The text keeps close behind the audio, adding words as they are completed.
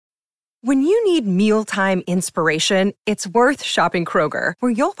When you need mealtime inspiration, it's worth shopping Kroger,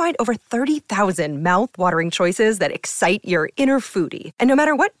 where you'll find over 30,000 mouth-watering choices that excite your inner foodie. And no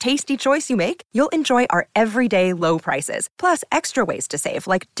matter what tasty choice you make, you'll enjoy our everyday low prices, plus extra ways to save,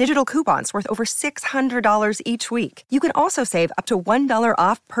 like digital coupons worth over $600 each week. You can also save up to $1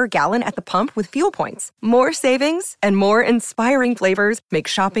 off per gallon at the pump with fuel points. More savings and more inspiring flavors make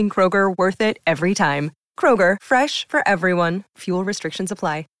shopping Kroger worth it every time. Kroger, fresh for everyone. Fuel restrictions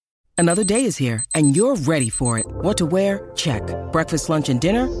apply. Another day is here, and you're ready for it. What to wear? Check. Breakfast, lunch, and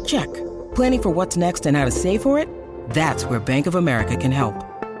dinner? Check. Planning for what's next and how to save for it? That's where Bank of America can help.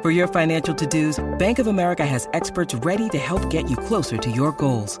 For your financial to-dos, Bank of America has experts ready to help get you closer to your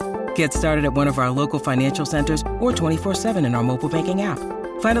goals. Get started at one of our local financial centers or 24/7 in our mobile banking app.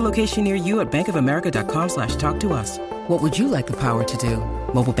 Find a location near you at bankofamerica.com/talktous. What would you like the power to do?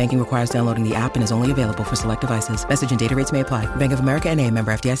 Mobile banking requires downloading the app and is only available for select devices. Message and data rates may apply. Bank of America N.A.,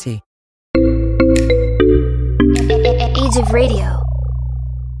 member FDIC. Age of Radio.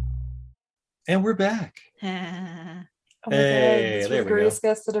 And we're back. Oh my Hey, God, this was there the we greatest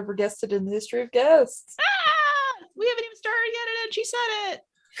guest that ever guested in the history of guests. We haven't even started yet, and she said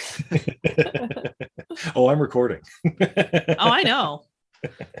it. Oh, I'm recording. Oh, I know.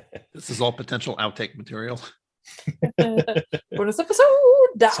 This is all potential outtake material. Bonus episode.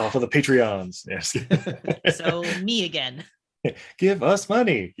 It's all for the Patreons. Yes. So me again. Give us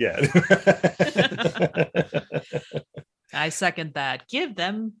money. Yeah. I second that. Give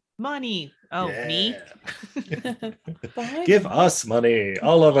them money. Oh, Yeah. me? Give us money.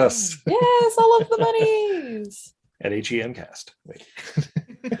 All of us. Yes, all of the monies. At HEM Cast. Wait.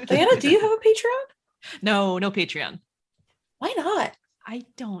 Diana, do you have a Patreon? No Patreon. Why not? I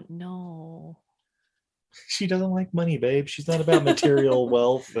don't know. She doesn't like money, babe. She's not about material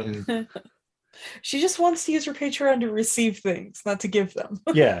wealth and She just wants to use her Patreon to receive things, not to give them.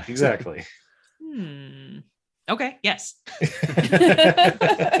 yeah, exactly. Okay, yes.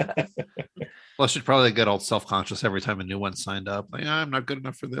 Well, she'd probably get all self-conscious every time a new one signed up. Like, I'm not good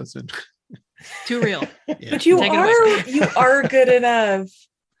enough for this. And Too real. yeah. But you Take it away. are good enough.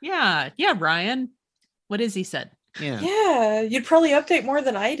 Yeah, Ryan. What is he said? Yeah. Yeah, you'd probably update more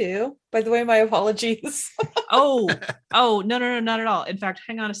than I do. By the way, my apologies. Oh, no, not at all. In fact,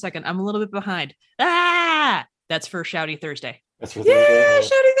 hang on a second. I'm a little bit behind. That's for Shouty Thursday. That's what Yeah,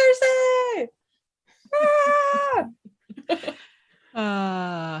 Shouty Thursday.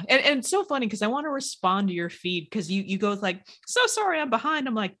 And it's so funny because I want to respond to your feed because you go with like, so sorry I'm behind.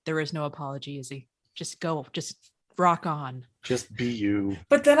 I'm like, there is no apology, Izzy. Just go, just rock on. Just be you.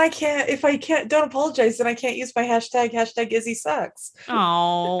 But then don't apologize, then I can't use my hashtag Izzy sucks.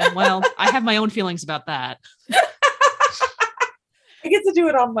 Oh, well, I have my own feelings about that. I get to do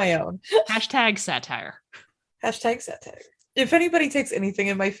it on my own. Hashtag satire. Hashtag satire. If anybody takes anything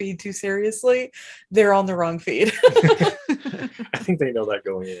in my feed too seriously, they're on the wrong feed. I think they know that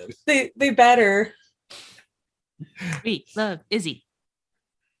going in. They better. We love Izzy.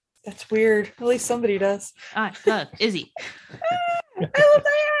 That's weird. At least somebody does. I love Izzy. I love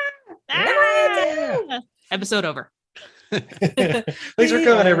Diana. Ah! Episode over. Thanks for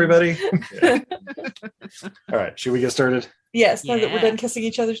coming, everybody. Yeah. All right, should we get started? Yes, now that we're Yeah. done kissing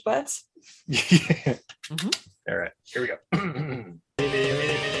each other's butts. Yeah. Mhm. All right, here we go.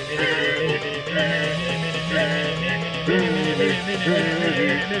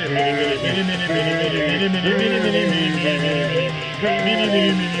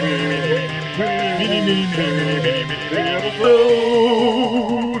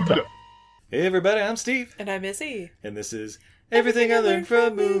 Hey everybody, I'm Steve, And I'm Izzy. and this is Everything I Learned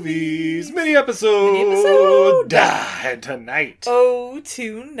from Movies mini episode. Mini-episode. And tonight, Oh,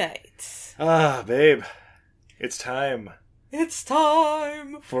 tonight. babe, it's time It's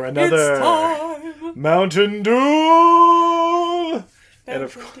time. for another It's time. Mountain Dew. And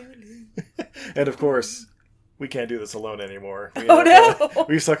of course, we can't do this alone anymore. Oh, no.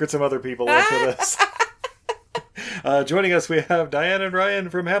 We've suckered some other people in for this. Joining us, we have Diane and Ryan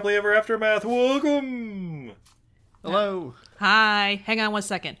from Happily Ever Aftermath. Welcome. Hello. Hi. Hang on one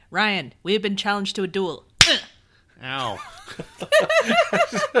second. Ryan, we have been challenged to a duel. Ow.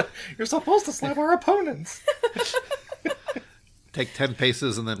 You're supposed to slap our opponents. Take 10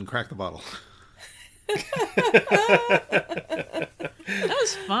 paces and then crack the bottle. That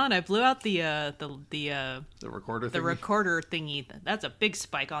was fun. I blew out the The recorder thing. recorder thingy. That's a big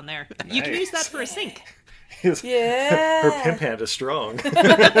spike on there. You can use that for a sink. Yeah. Her pimp hand is strong. The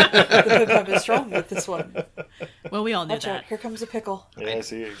pimp hand is strong with this one. Well, we all knew Watch out. that. Here comes a pickle. Yeah, I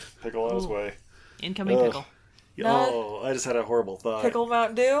see. Pickle on his way. Incoming Ugh. pickle. Oh, I just had a horrible thought. Pickle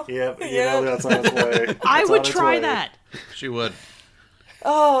Mountain Dew? Yep, Yeah. that's on its way. I It's would on its try way. that. She would.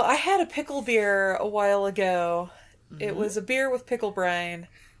 Oh, I had a pickle beer a while ago. It was a beer with pickle brine.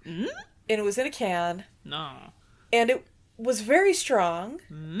 And it was in a can. No. And it was very strong.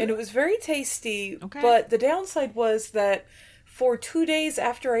 And it was very tasty. Okay. But the downside was that for 2 days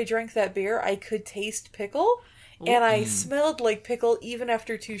after I drank that beer, I could taste pickle. And I smelled like pickle even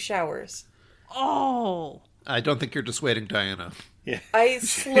after 2 showers. Oh. I don't think you're dissuading Diana. Yeah. I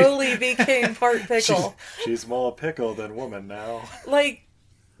slowly became part pickle. She's more pickle than woman now. Like,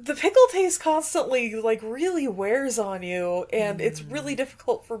 the pickle taste constantly, like, really wears on you, and it's really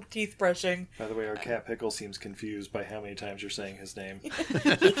difficult for teeth brushing. By the way, our cat Pickle seems confused by how many times you're saying his name.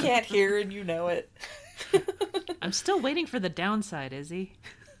 He can't hear, and you know it. I'm still waiting for the downside, Izzy.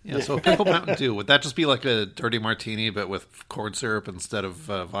 Yeah, so a pickle Mountain Dew, would that just be like a dirty martini, but with corn syrup instead of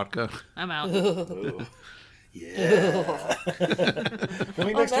vodka? I'm out. Ooh. Yeah.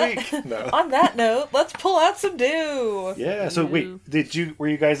 Coming next week. No. On that note, let's pull out some dew. Yeah. So wait, were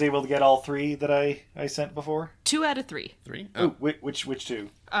you guys able to get all 3 that I sent before? 2 out of 3. 3? Oh, which 2?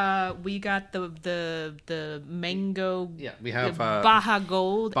 We got the mango. Yeah, we have Baja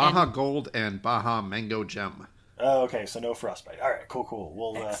Gold. Baja Gold and Baja Mango Gem. Oh, okay. So no frostbite. All right. Cool.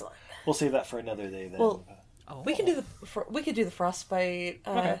 We'll save that for another day then. Well, we can do the frostbite.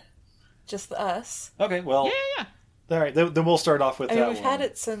 Okay. Just us. Okay. Well. Yeah. All right. Then we'll start off with I that mean, we've one. had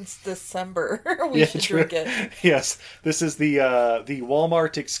it since December. We should drink it. Yes. This is the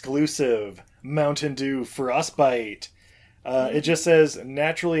Walmart exclusive Mountain Dew Frostbite. It just says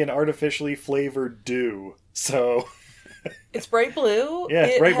naturally and artificially flavored dew. So It's bright blue. Yeah,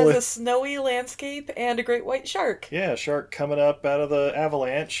 it's it bright has blue. a snowy landscape and a great white shark. yeah, shark coming up out of the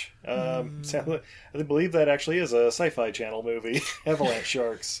avalanche. I believe that actually is a Sci-Fi Channel movie. Avalanche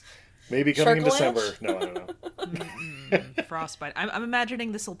sharks. Maybe coming in Sharkalanche? December. No, I don't know. Frostbite. I'm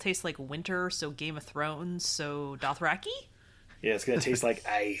imagining this will taste like winter, so Game of Thrones, so Dothraki? Yeah, it's gonna taste like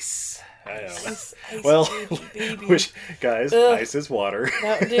ice. I know. Ice, Well, baby. which guys, Ugh. ice is water.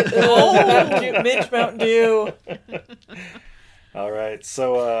 Mountain Dew. Mountain Dew. Midge Mountain Dew. All right,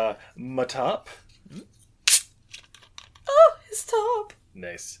 so Matop. Oh, his top.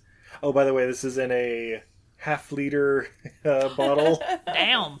 Nice. Oh, by the way, this is in a half-liter bottle.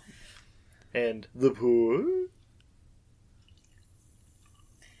 Damn. And the pool.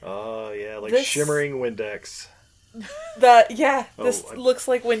 Oh, yeah, like This- shimmering Windex. This Oh, looks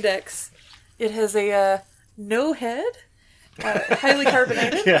like Windex. It has a no head, highly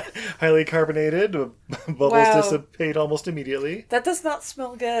carbonated. Yeah, highly carbonated. Bubbles Wow. dissipate almost immediately. That does not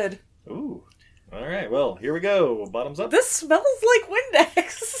smell good. Ooh. All right, well, here we go. Bottoms up. This smells like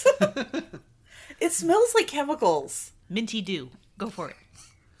Windex. It smells like chemicals Minty Dew. Go for it.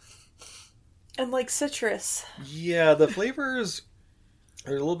 and like citrus. Yeah, the flavors.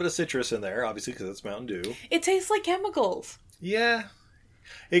 There's a little bit of citrus in there, obviously, because it's Mountain Dew. It tastes like chemicals. Yeah.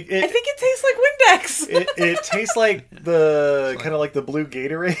 I think it tastes like Windex. It tastes like the kind of like the blue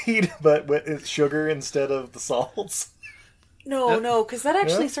Gatorade, but with sugar instead of the salts. No, because that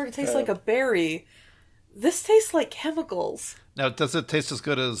actually Yeah? sort of tastes like a berry. This tastes like chemicals. Now, does it taste as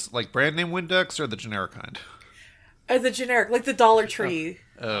good as like brand name Windex or the generic kind? Or the generic, like the Dollar Tree.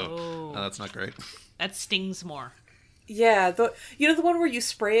 Oh, that's not great. That stings more. Yeah, the one where you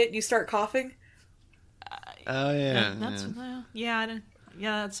spray it and you start coughing? Oh, yeah. That's yeah. I don't-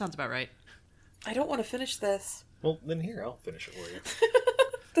 yeah, that sounds about right. I don't want to finish this. Well, then here, I'll finish it for you.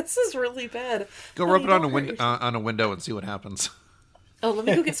 This is really bad. Go Honey, rub it on don't hurt on a window and see what happens. Oh, let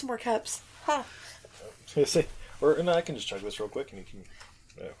me go get some more cups. Ha. Or no, I can just chug this real quick and you can,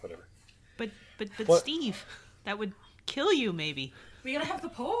 whatever. But What? Steve, that would kill you maybe. We gotta have the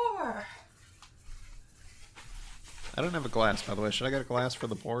pour. I don't have a glass, by the way. Should I get a glass for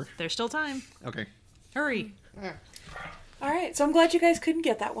the pour? There's still time. Okay. Hurry. All right, so I'm glad you guys couldn't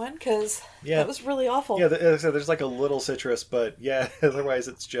get that one because Yeah. that was really awful. Yeah, as I said, there's like a little citrus, but yeah, otherwise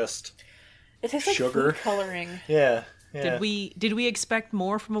it's just it tastes like sugar. food coloring. yeah. Did we expect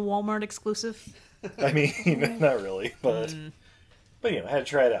more from a Walmart exclusive? I mean, not really, but I had to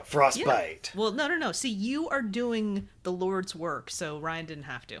try it out. Frostbite. Well, no. See, you are doing the Lord's work, so Ryan didn't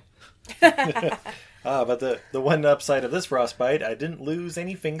have to. But the one upside of this frostbite, I didn't lose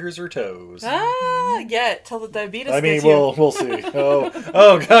any fingers or toes. Yeah, till the diabetes I mean, gets you. we'll see.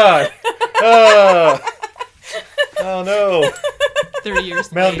 Oh God. Oh no. 30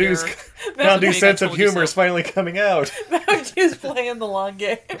 years Mountain later. Mountain Dew's big, sense I of told you humor is so. finally coming out. She's playing the long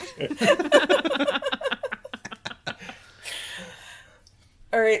game.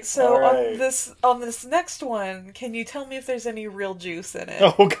 All right, so All right. on this next one, can you tell me if there's any real juice in it?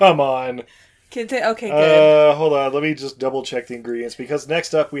 Oh, come on. Okay, good. Hold on, let me just double check the ingredients because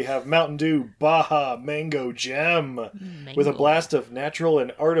next up we have Mountain Dew Baja Mango Gem with a blast of natural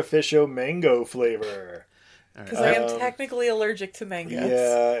and artificial mango flavor. Because I am technically allergic to mangoes.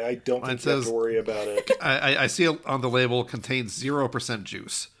 Yeah, I don't Mine think you have says- to worry about it. I see on the label contains 0%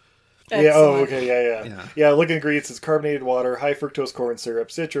 juice. Yeah, oh, Excellent. okay, yeah. Yeah, look at ingredients. It's carbonated water, high fructose corn syrup,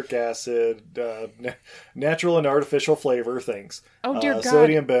 citric acid, natural and artificial flavor things. Oh, dear God.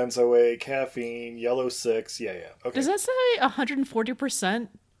 Sodium benzoate, caffeine, yellow 6. Yeah. Okay. Does that say 140%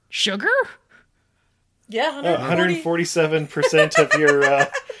 sugar? Yeah, 147% of your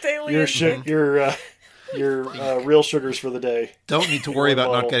daily your real sugars for the day. Don't need to worry about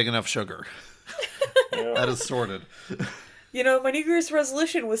bottle. not getting enough sugar. Yeah. That is sorted. You know, my New Year's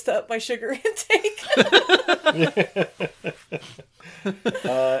resolution was to up my sugar intake.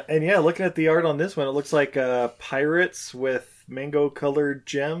 And yeah, looking at the art on this one, it looks like pirates with mango-colored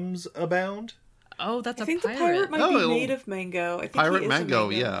gems abound. Oh, that's I a think pirate. the pirate might Oh, be made of mango. I think he Pirate is a mango,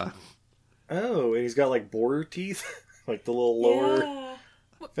 yeah. Oh, and he's got like boar teeth, like the little lower Yeah.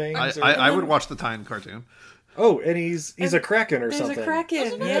 fangs. I would watch the Time cartoon. Oh, and he's a kraken or There's something. a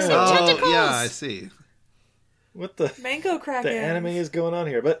kraken. Yeah. Yeah. Oh, tentacles! yeah, I see. What the Mango kraken. the anime is going on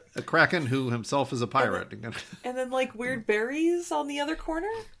here? But A kraken who himself is a pirate. And then like weird berries on the other corner.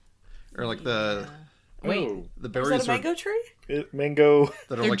 Or like the Wait. oh, the Is berries that a mango tree? mango,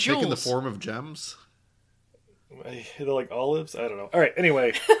 that are They're like taking the jewels. form of gems. they're like olives. I don't know. All right.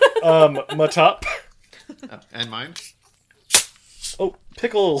 Anyway, Matop. Oh, and mine. Oh,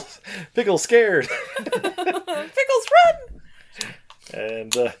 pickle scared. Pickles run!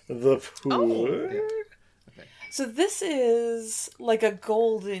 And the poor. So this is like a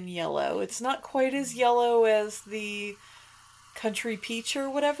golden yellow. It's not quite as yellow as the country peach or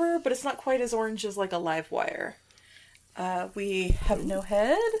whatever, but it's not quite as orange as like a live wire. We have no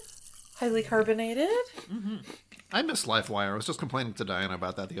head. Highly carbonated. I miss Livewire. I was just complaining to Diana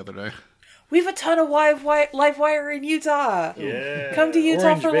about that the other day. We have a ton of live wire in Utah. Yeah. Come to Utah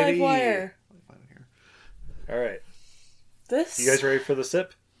Orange, for baby. live wire. All right. This You guys ready for the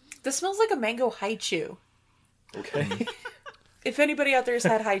sip? This smells like a mango haichu. Okay. If anybody out there has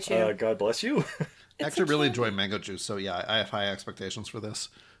had haichu, God bless you. I actually really enjoy mango juice, so yeah, I have high expectations for this.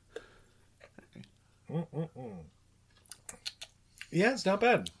 Yeah, it's not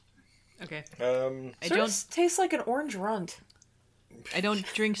bad. Okay. it sort of tastes like an orange runt. I don't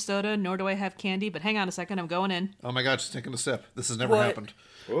drink soda, nor do I have candy, but hang on a second, I'm going in. Oh my god, she's taking a sip. This has never What? happened.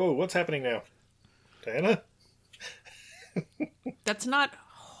 Whoa, what's happening now? Diana? That's not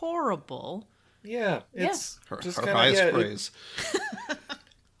horrible. Yeah, it's Her, just her kinda, highest yeah, it- praise.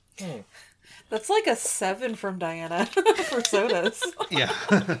 That's like a 7 from Diana for sodas. Yeah.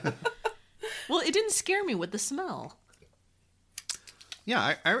 Well, it didn't scare me with the smell.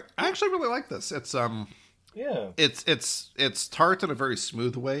 Yeah, I actually really like this. It's yeah. it's tart in a very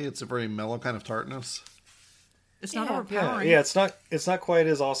smooth way. It's a very mellow kind of tartness. It's not Yeah. overpowering. Yeah, it's not quite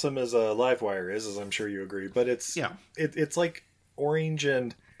as awesome as a Livewire is, as I'm sure you agree, but it's it's like orange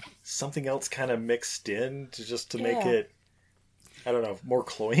and something else kind of mixed in to make Yeah. it, I don't know, more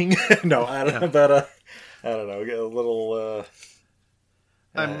cloying. No, I don't know, but I don't know, get a little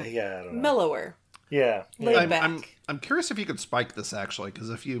I don't know. Mellower. Yeah. Laid back. I'm curious if you could spike this actually, because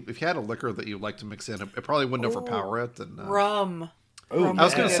if you had a liquor that you'd like to mix in, it probably wouldn't overpower it. And Rum. Oh, Rum I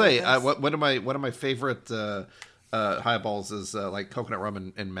was would going be to good say with this. one of my favorite highballs is like coconut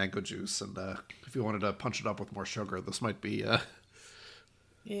rum and mango juice, and if you wanted to punch it up with more sugar, this might be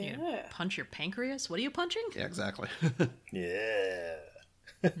Yeah. Punch your pancreas? What are you punching? yeah, exactly. Yeah.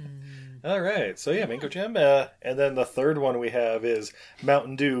 All right. So yeah, Mango Gem. And then the third one we have is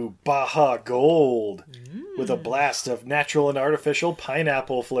Mountain Dew Baja Gold with a blast of natural and artificial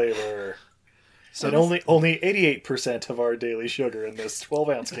pineapple flavor. So and only 88% of our daily sugar in this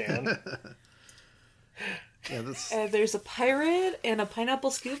 12-ounce can. yeah, this There's a pirate and a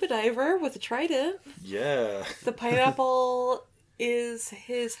pineapple scuba diver with a trident. Yeah. The pineapple is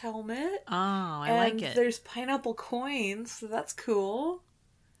his helmet. Oh, I and like it. There's pineapple coins, so that's cool.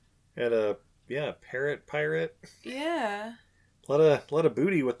 And a parrot pirate. Yeah. Lot of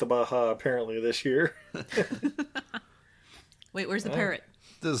booty with the Baja apparently this year. Wait, where's the parrot?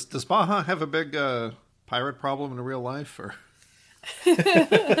 does Baja have a big pirate problem in real life, or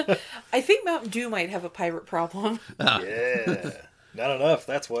I think Mountain Dew might have a pirate problem. Yeah. Not enough,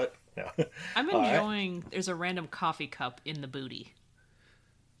 that's what. No. I'm All right. enjoying. There's a random coffee cup in the booty.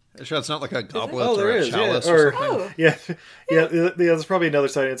 Sure, it's not like a goblet Oh, or there a is. chalice Yeah. or Or, something. yeah. There's probably another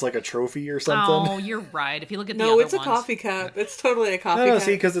side. It's like a trophy or something. Oh, you're right. If you look at the No, other it's a ones, coffee cup. It's totally a coffee No, cup.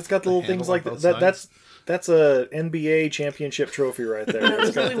 see, because it's got the little handle things on like both that. sides? That's a NBA championship trophy right there. It's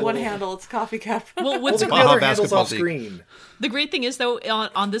There's got only the one little- handle. It's a coffee cup. Well, Well, what's the Baja other handle's basketball off team. screen. the great thing is though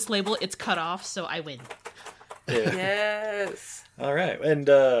on this label it's cut off, so I win. Yeah. Yes. All right, and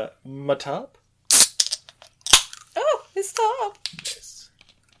my top. Oh, his top. Nice.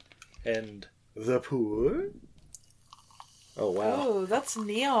 And the pour. Oh wow. Oh, that's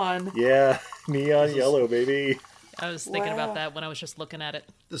neon. Yeah, neon yellow, baby. I was thinking Wow. about that when I was just looking at it.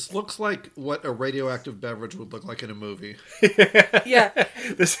 This looks like what a radioactive beverage would look like in a movie. Yeah.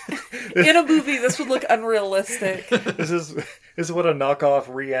 This In a movie, this would look unrealistic. this is what a knockoff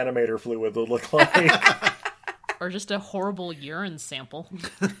reanimator fluid would look like. Or just a horrible urine sample.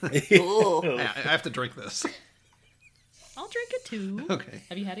 Ugh. I have to drink this. I'll drink it too. Okay.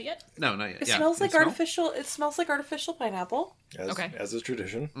 Have you had it yet? No, not yet. It Yeah. smells You like smell? artificial. It smells like artificial pineapple. As, Okay. as is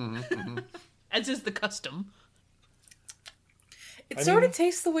tradition. As is the custom. It I sort mean- of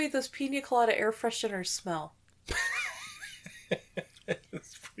tastes the way those pina colada air fresheners smell.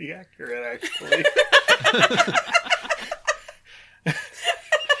 It's pretty accurate, actually.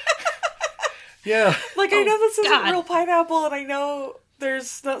 Yeah. Like, I know this isn't God. real pineapple, and I know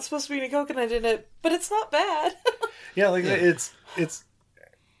there's not supposed to be any coconut in it, but it's not bad. Yeah, like it's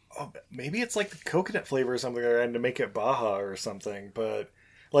oh, maybe it's like the coconut flavor or something they're adding to make it Baja or something, but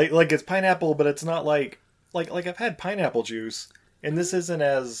like it's pineapple, but it's not like I've had pineapple juice, and this isn't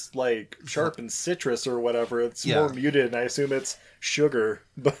as like sharp and citrus or whatever. It's Yeah. more muted, and I assume it's sugar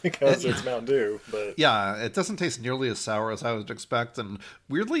because it's Mountain Dew. But Yeah, it doesn't taste nearly as sour as I would expect, and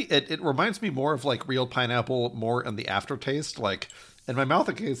weirdly, it reminds me more of like real pineapple, more in the aftertaste. Like in my mouth,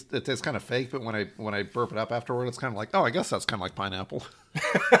 it tastes kind of fake, but when I burp it up afterward, it's kind of like, oh, I guess that's kind of like pineapple.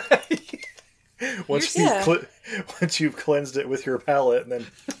 once Yeah. once you've cleansed it with your palate, and then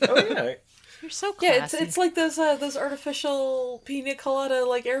oh yeah. You're so Yeah, classy. it's like those artificial pina colada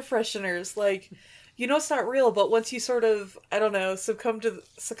like air fresheners. Like, you know it's not real, but once you sort of, I don't know, succumb to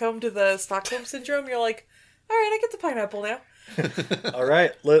the Stockholm syndrome, you're like, all right, I get the pineapple now. All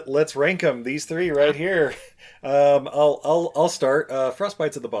right, let's rank them. These three right here. I'll start.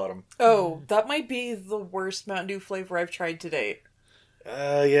 Frostbite's at the bottom. Oh, that might be the worst Mountain Dew flavor I've tried to date.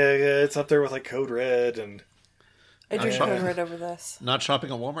 Yeah, it's up there with like Code Red and I drink sure. Code Red over this. Not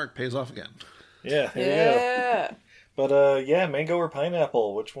shopping at Walmart pays off again. yeah, there you go. Yeah. But yeah, mango or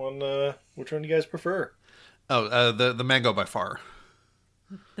pineapple? Which one do you guys prefer? Oh, the mango by far.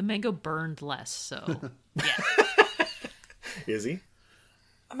 the mango burned less, so yeah. Izzy?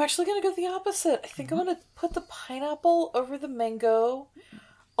 I'm actually going to go the opposite. I think I'm going to put the pineapple over the mango.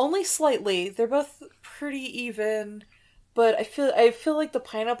 Only slightly. They're both pretty even, but I feel like the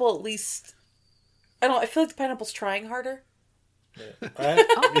pineapple at least I feel like the pineapple's trying harder.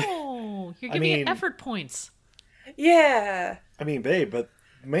 Oh, you're I giving mean- it effort points. Yeah. I mean, babe, but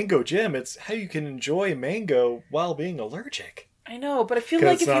Mango Jim, it's how you can enjoy mango while being allergic. I know, but I feel Because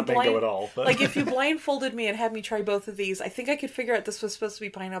like it's if you not mango blind at all. But... like if you blindfolded me and had me try both of these, I think I could figure out this was supposed to be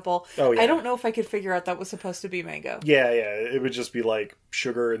pineapple. Oh, yeah. I don't know if I could figure out that was supposed to be mango. yeah, it would just be like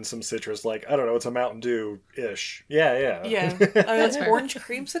sugar and some citrus. Like, I don't know, it's a Mountain Dew-ish. Yeah. Yeah. That's fair. Orange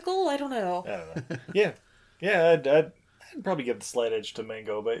creamsicle? I don't know. I don't know. Yeah, I'd probably give the slight edge to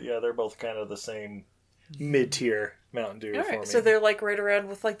mango, but yeah, they're both kind of the same mid-tier Mountain Dew All for me. right, so they're like right around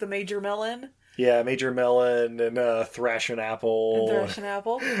with like the major melon Yeah, Major Melon and Thrashing Apple. and thrashing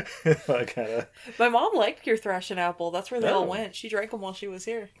apple. That kind of My mom liked your thrashing apple. That's where they all Oh. went. She drank them while she was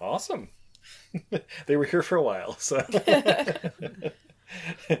here. awesome. They were here for a while, so.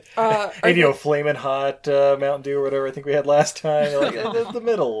 Are And you know, they, Flamin' Hot Mountain Dew or whatever I think we had last time. Like, the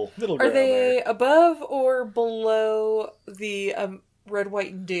middle are ground they there. above or below the red,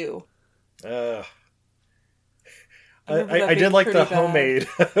 white, and dew? I remember that did being like the pretty bad. homemade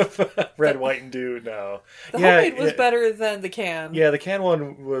red, white, and dew. No, The yeah, homemade was better than the can. Yeah, the can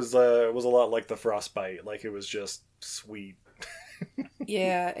one was a lot like the Frostbite. Like it was just sweet.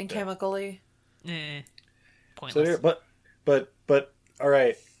 Yeah, and chemically. Eh, So pointless. there, but all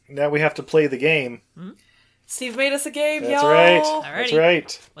right. Now we have to play the game. Steve made us a game, That's y'all. right. Alrighty. That's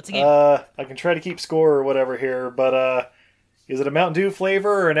right. What's the game? I can try to keep score or whatever here, but is it a Mountain Dew flavor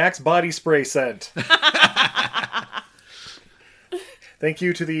or an Axe body spray scent? Thank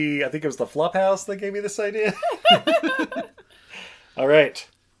you to I think it was the Flophouse that gave me this idea. All right.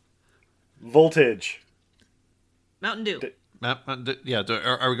 Voltage. Mountain Dew.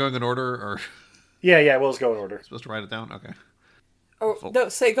 Are we going in order or Yeah, we'll just go in order. supposed to write it down? Okay. Oh, no,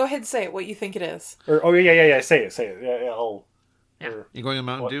 go ahead and say it, what you think it is. Or, oh, yeah, say it. Yeah, Yeah. Or- You going to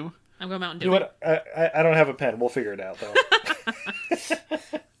Mountain What? Dew? I'm going Mountain Dew. You know what? I don't have a pen. We'll figure it out, though.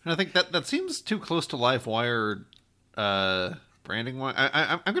 I think that seems too close to live wire branding.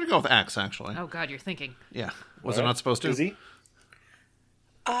 I'm going to go with Axe, actually. Oh God, you're thinking. Yeah. Was All it right. not supposed to? Izzy?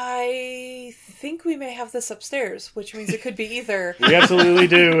 I think we may have this upstairs, which means it could be either. We absolutely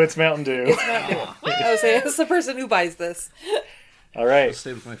do. It's Mountain Dew. I would say it's the person who buys this. All right. I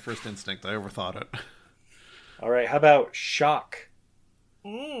stayed with my first instinct. I overthought it. All right. How about Shock?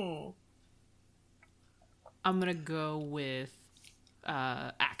 Mm. I'm gonna go with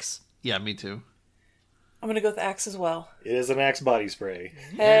Axe. Yeah, me too. I'm gonna go with Axe as well. It is an Axe body spray.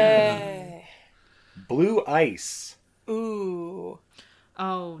 Hey. Blue Ice. Ooh.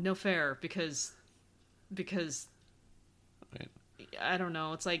 Oh, no fair because Wait. I don't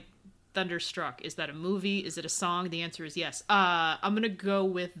know. It's like Thunderstruck. Is that a movie? Is it a song? The answer is yes. I'm gonna go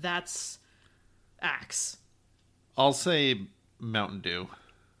with that's Axe. I'll say Mountain Dew.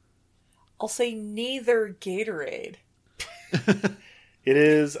 I'll say neither Gatorade. It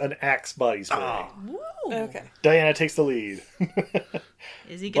is an Axe body spray. Woo! Okay. Diana takes the lead.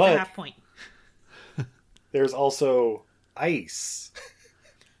 Izzy gets But- a half point. There's also Ice.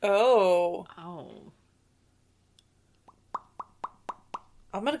 Oh. Oh.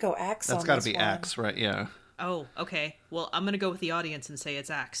 I'm gonna go Axe That's on got this to be one. Axe, right? Yeah. Oh, okay. Well, I'm gonna go with the audience and say it's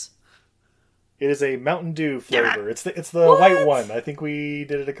Axe. It is a Mountain Dew flavor. It's the white one. I think we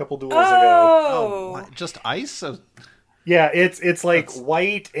did it a couple duels ago. Oh. what? Just ice? Yeah, it's like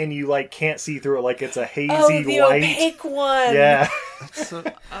white and you like can't see through it. Like it's a hazy Oh, the white. opaque one. Yeah. So,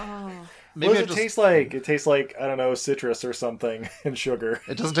 Oh. maybe What I does it just, taste like? It tastes like, I don't know, citrus or something and sugar.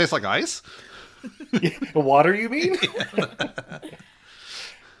 it doesn't taste like ice? Water, you mean?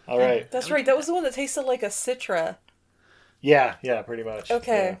 All right. That's right. That was the one that tasted like a Citra. Yeah, pretty much.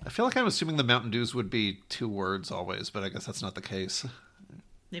 Okay. I feel like I'm assuming the Mountain Dews would be 2 words always, but I guess that's not the case.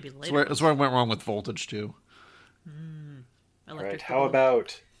 Maybe That's later. where, that's where I went wrong with Voltage, too. All Electric right. How Boogaloo.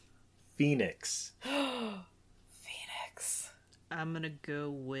 about Phoenix? Phoenix. I'm gonna go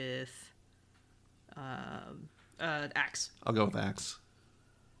with Axe. I'll go with Axe.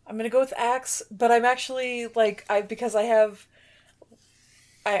 I'm gonna go with Axe, but I'm actually like because I'm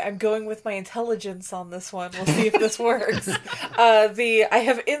going with my intelligence on this one. We'll see if this works. I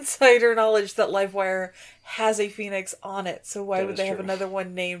have insider knowledge that Livewire has a Phoenix on it, so why That would is they have true. another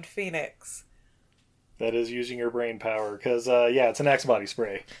one named Phoenix? That is using your brain power because, yeah, it's an Axe body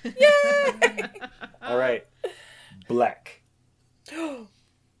spray. Yay! All right. Black.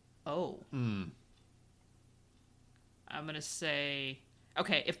 Oh. I'm gonna say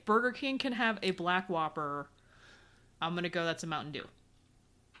okay, if Burger King can have a black Whopper, I'm gonna go that's a Mountain Dew.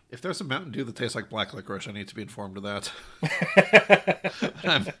 If there's a Mountain Dew that tastes like black licorice, I need to be informed of that.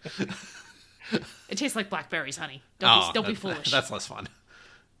 It tastes like blackberries, honey. Oh, Don't be foolish. That's less fun.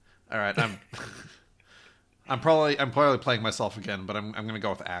 All right, I'm probably playing myself again, but I'm going to go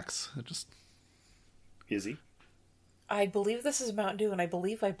with Axe. It just Izzy. I believe this is Mountain Dew, and I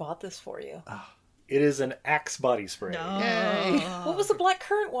believe I bought this for you. It is an Axe body spray. Yay. What was the black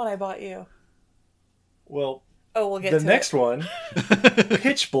currant one I bought you? Well, Oh, we'll get the to next it. one,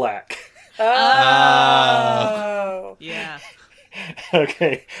 Pitch Black. Oh. Yeah.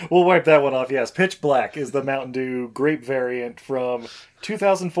 Okay, we'll wipe that one off. Yes, Pitch Black is the Mountain Dew grape variant from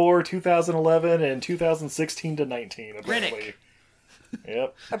 2004, 2011, and 2016 to 19, apparently.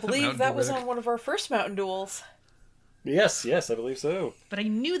 Yep. I believe Mountain that Dew was Riddick. on one of our first Mountain Duels. Yes, I believe so. But I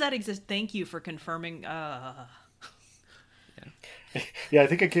knew that existed. Thank you for confirming. Yeah, I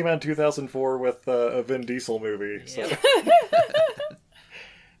think it came out in 2004 with a Vin Diesel movie. So.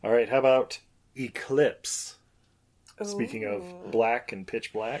 All right, how about Eclipse? Speaking of black and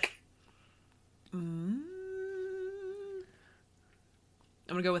pitch black. I'm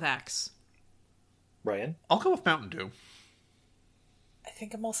gonna go with Axe. Ryan? I'll go with Mountain Dew. I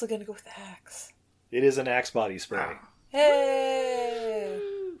think I'm also going to go with Axe. It is an Axe body spray. Hey!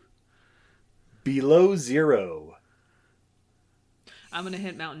 Below Zero. I'm gonna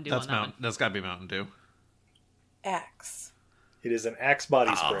hit Mountain Dew That's on that one. That's got to be Mountain Dew. Axe. It is an Axe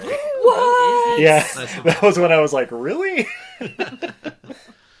body spray. What? Yeah, Nice. that was when I was like, really?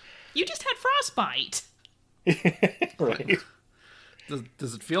 You just had frostbite. Right.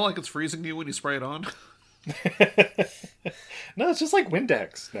 Does it feel like it's freezing you when you spray it on? No, it's just like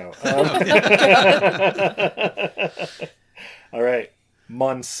Windex. No. All right.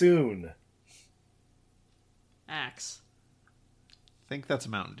 Monsoon. Axe. I think that's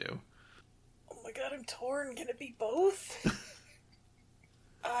Mountain Dew. Oh my god, I'm torn. Can it be both?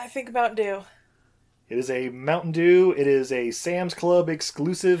 I think Mountain Dew. It is a Mountain Dew. It is a Sam's Club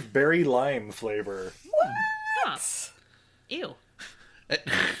exclusive berry lime flavor. Huh. Ew.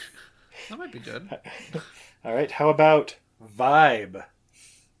 That might be good. All right, how about vibe?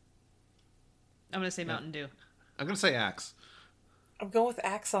 I'm gonna say Mountain Dew. I'm gonna say Axe. I'm going with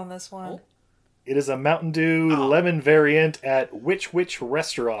Axe on this one. Oh. It is a Mountain Dew lemon variant at Which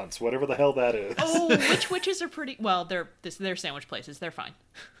restaurants, whatever the hell that is. Oh, witches are pretty. Well, they're sandwich places. They're fine.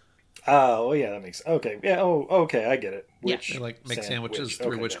 Oh, yeah, that makes okay. Yeah, okay, I get it. Yeah. They like make sandwiches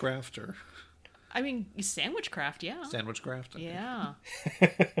through okay, witchcraft or I mean, sandwich craft, yeah. sandwich craft. Okay. Yeah.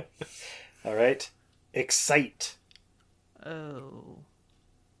 All right, excite. Oh.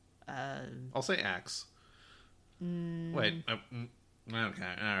 I'll say Axe. Wait. Okay,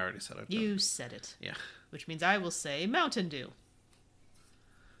 I already said it. You said it. Yeah. Which means I will say Mountain Dew.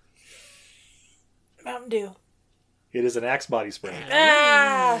 Mountain Dew. It is an Axe body spray.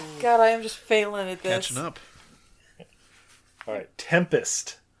 Ah, God, I am just failing at this. Catching up. All right,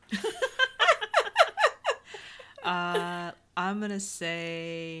 Tempest. I'm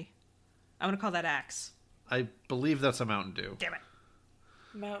gonna call that Axe. I believe that's a Mountain Dew. Damn it.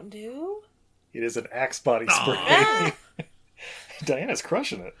 Mountain Dew? It is an Axe body spray. Diana's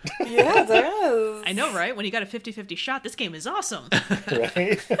crushing it, Yeah, it does. I know, right? When you got a 50-50 shot, this game is awesome.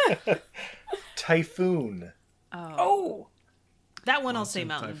 right? Typhoon. Oh, That one I'll say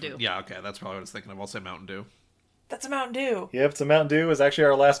Mountain Dew. Yeah, okay, that's probably what I was thinking of. I'll say Mountain Dew. that's a Mountain Dew. Yep, it's a Mountain Dew. It was actually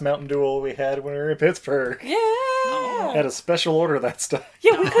our last Mountain Dew we had when we were in Pittsburgh. Yeah. Had a special order of that stuff.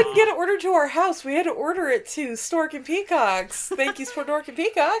 Yeah, we couldn't get it ordered to our house. We had to order it to Stork and Peacocks. Thank you, Stork and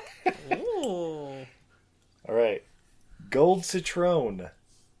Peacock. Oh. All right, Gold Citron.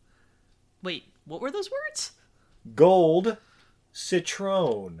 Wait, what were those words? Gold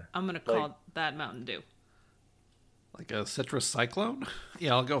Citron. I'm gonna call that Mountain Dew. Like a citrus cyclone?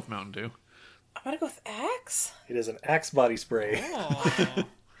 Yeah, I'll go with Mountain Dew. I'm gonna go with Axe. It is an Axe body spray. Oh.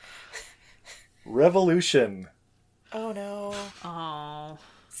 Revolution. Oh no. Oh.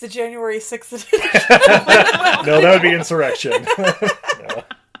 It's the January 6th edition. No, that would be Insurrection.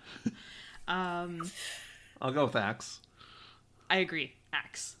 I'll go with Axe. I agree.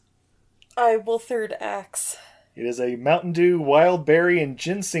 Axe. I will third Axe. It is a Mountain Dew wild berry and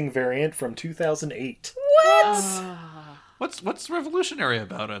ginseng variant from 2008. What? What's revolutionary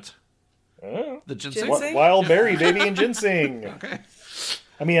about it? Oh. The ginseng? Ginseng? Wild berry, baby, and ginseng. Okay.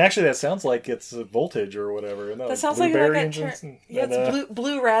 I mean, actually, that sounds like it's voltage or whatever. No, That sounds like blueberry a and ginseng. Yeah, And, it's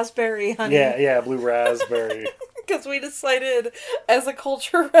blue raspberry, honey. Yeah, blue raspberry. Because we decided as a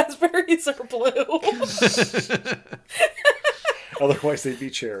culture raspberries are blue. Otherwise, they'd be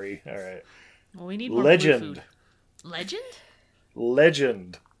cherry. All right. Well, we need more Legend. blue food. Legend?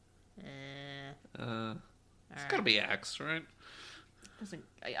 Legend. It's gotta be Axe, right?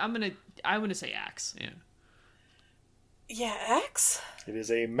 I'm gonna say Axe. Yeah. Yeah, Axe? It is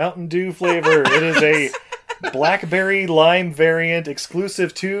a Mountain Dew flavor. It is a blackberry lime variant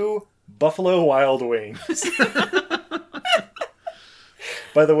exclusive to Buffalo Wild Wings.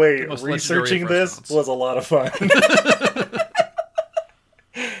 By the way, most researching legendary of this restaurants. was a lot of fun.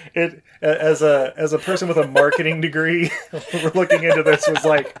 It as a person with a marketing degree, looking into this was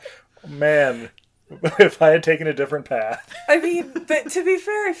like, man, if I had taken a different path. I mean, but to be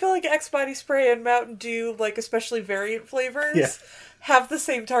fair, I feel like Axe Body Spray and Mountain Dew, like especially variant flavors, Yeah. have the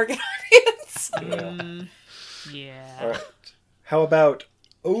same target audience. Yeah. All right. How about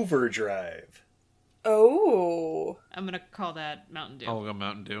Overdrive? Oh. I'm gonna call that Mountain Dew. I'll go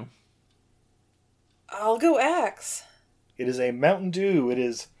Mountain Dew. I'll go Axe. It is a Mountain Dew. It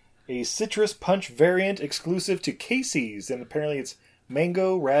is a citrus punch variant exclusive to Casey's, and apparently it's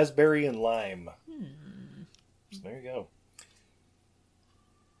mango, raspberry, and lime. So there you go.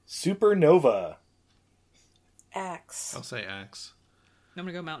 Supernova. Axe. I'll say Axe. I'm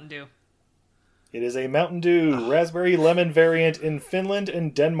gonna go Mountain Dew. It is a Mountain Dew raspberry lemon variant in Finland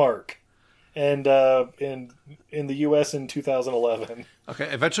and Denmark, and in the U.S. in 2011. Okay,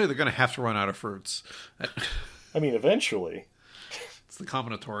 eventually they're gonna have to run out of fruits. I mean, eventually. It's the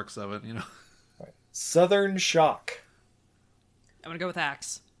combinatorics of it, you know. Southern Shock. I'm gonna go with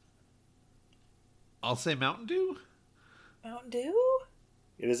Axe. I'll say Mountain Dew. Mountain Dew?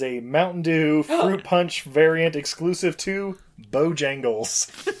 It is a Mountain Dew fruit punch variant exclusive to Bojangles.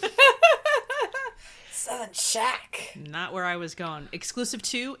 Southern Shack. Not where I was going. Exclusive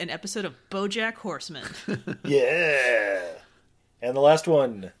to an episode of BoJack Horseman. Yeah. And the last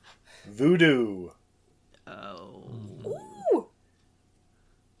one, Voodoo. Oh. Ooh.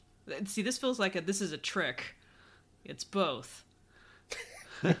 See, this feels like this is a trick. It's both.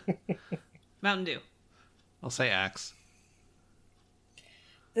 Mountain Dew. I'll say Axe.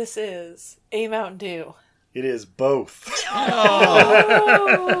 This is a Mountain Dew. It is both.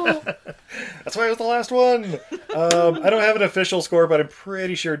 Oh. That's why it was the last one. I don't have an official score, but I'm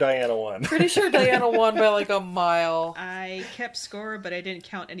pretty sure Diana won. Pretty sure Diana won by like a mile. I kept score, but I didn't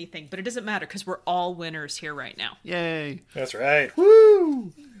count anything. But it doesn't matter because we're all winners here right now. Yay. That's right.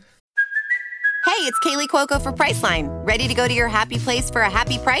 Woo! Hey, it's Kaylee Cuoco for Priceline. Ready to go to your happy place for a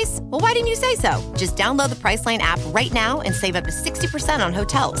happy price? Well, why didn't you say so? Just download the Priceline app right now and save up to 60% on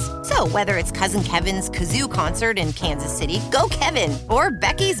hotels. So whether it's Cousin Kevin's Kazoo Concert in Kansas City, go Kevin, or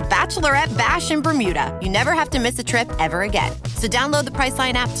Becky's Bachelorette Bash in Bermuda, you never have to miss a trip ever again. So download the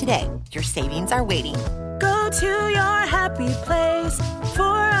Priceline app today. Your savings are waiting. Go to your happy place for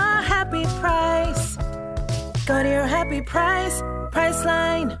a happy price. Go to your happy price,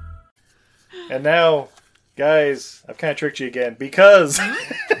 Priceline. And now, guys, I've kind of tricked you again because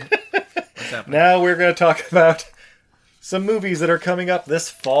now we're going to talk about some movies that are coming up this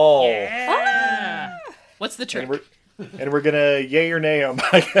fall. Yeah. What's the trick? And we're going to yay or nay them,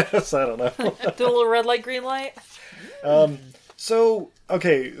 I guess. I don't know. Do a little red light, green light. So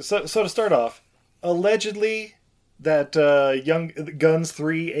to start off, allegedly that Young Guns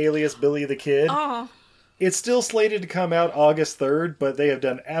 3 alias Billy the Kid, it's still slated to come out August 3rd, but they have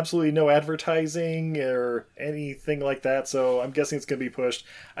done absolutely no advertising or anything like that, so I'm guessing it's going to be pushed.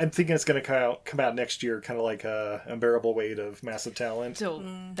 I'm thinking it's going to come out next year, kind of like Unbearable Weight of Massive Talent. So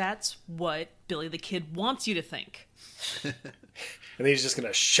that's what Billy the Kid wants you to think. And then he's just going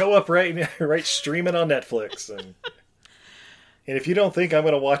to show up right streaming on Netflix. And if you don't think I'm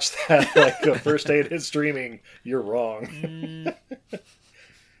going to watch that like the first day it is streaming, you're wrong.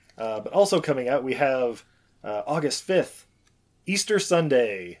 But also coming out, we have August 5th, Easter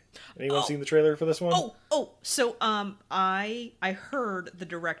Sunday. Anyone seen the trailer for this one? So I heard the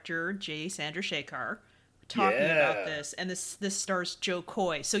director Jay Chandrasekhar talking about this, and this stars Joe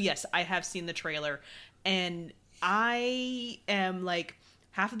Coy. So yes, I have seen the trailer, and I am like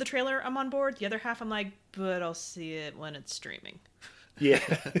half of the trailer I'm on board, the other half I'm like, but I'll see it when it's streaming. Yeah.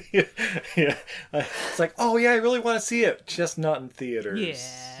 It's like, oh yeah, I really want to see it, just not in theaters.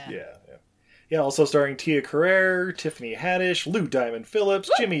 Yeah. Also starring Tia Carrere, Tiffany Haddish, Lou Diamond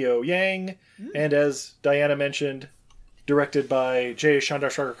Phillips, Jimmy O Yang, and as Diana mentioned, directed by Jay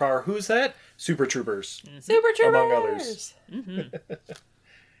Chandrasekhar. Who's that? Super Troopers. Super Troopers! Among others.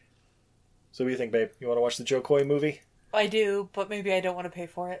 So what do you think, babe? You want to watch the Joe Coy movie? I do, but maybe I don't want to pay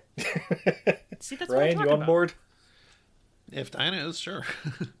for it. See, that's Ryan, what I'm you on board? If Diana is, sure.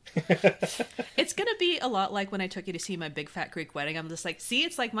 It's going to be a lot like when I took you to see my Big Fat Greek Wedding. I'm just like, see,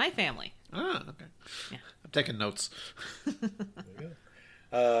 it's like my family. Ah, okay. Yeah. I'm taking notes.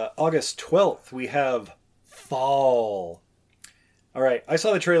 August 12th, we have Fall. All right, I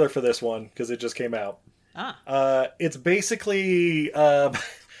saw the trailer for this one because it just came out. It's basically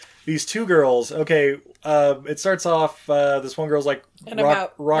these two girls. Okay, it starts off, this one girl's like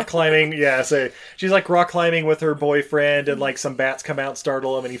rock climbing. Yeah, she's like rock climbing with her boyfriend, and like some bats come out and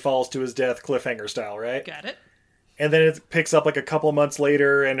startle him, and he falls to his death, cliffhanger style, right? Got it. And then it picks up like a couple months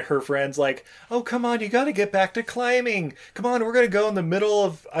later, and her friend's like, oh, come on, you gotta get back to climbing. Come on, we're gonna go in the middle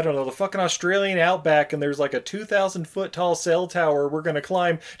of, I don't know, the fucking Australian outback, and there's like a 2,000-foot tall cell tower we're gonna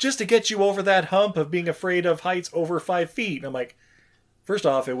climb just to get you over that hump of being afraid of heights over 5 feet. And I'm like, first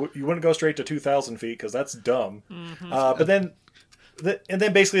off, you wouldn't go straight to 2,000 feet, because that's dumb. But then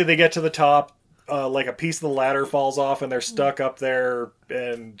basically they get to the top, like a piece of the ladder falls off, and they're stuck up there,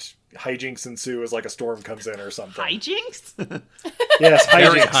 and hijinks ensue as like a storm comes in or something. Hijinks? Yes, hijinks.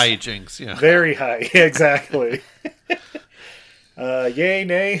 Very hijinks, yeah. Very high, yeah, exactly. Yay,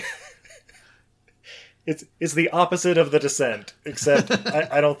 nay. It's the opposite of The Descent, except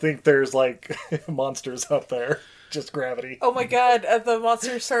I don't think there's like monsters up there. Just gravity. Oh my god, the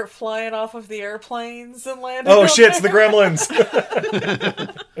monsters start flying off of the airplanes and land. Oh shit, it's the Gremlins.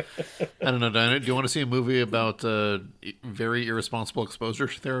 I don't know, Diana, do you want to see a movie about very irresponsible exposure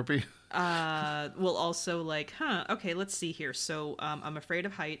therapy? Well, also like, okay, let's see here. So I'm afraid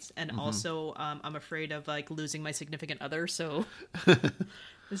of heights, and also I'm afraid of like losing my significant other, so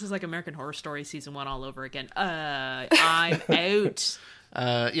this is like American Horror Story season 1 all over again. I'm out.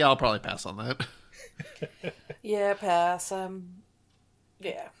 Yeah, I'll probably pass on that. Yeah, pass.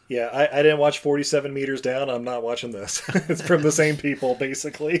 Yeah. Yeah, I didn't watch 47 Meters Down. I'm not watching this. It's from the same people,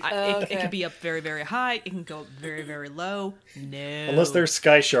 basically. It can be up very, very high. It can go up very, very low. No. Unless they're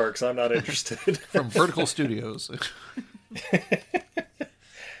Sky Sharks, I'm not interested. From Vertical Studios.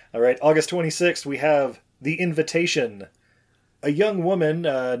 All right, August 26th, we have The Invitation. A young woman,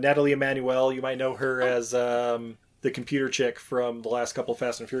 Natalie Emmanuel, you might know her as the computer chick from the last couple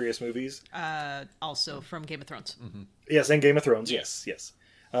Fast and Furious movies. Also from Game of Thrones. Yes, and Game of Thrones, yes.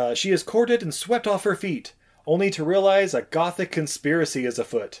 She is courted and swept off her feet only to realize a gothic conspiracy is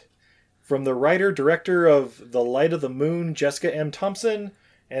afoot. From the writer-director of The Light of the Moon, Jessica M. Thompson,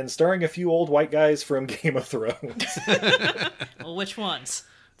 and starring a few old white guys from Game of Thrones. Well, which ones?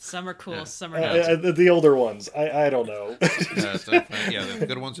 Some are cool, some are not. The older ones. I don't know. The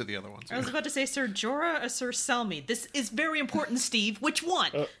good ones are the other ones. I was about to say Sir Jorah or Sir Selmy. This is very important, Steve. Which one?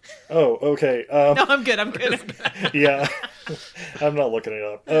 Okay. No, I'm good. Yeah. I'm not looking it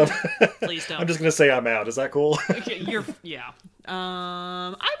up. Please don't. I'm just going to say I'm out. Is that cool? Okay, yeah.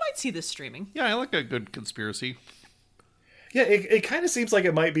 I might see this streaming. Yeah, I like a good conspiracy. Yeah, it kind of seems like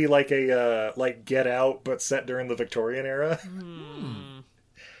it might be like a like Get Out, but set during the Victorian era.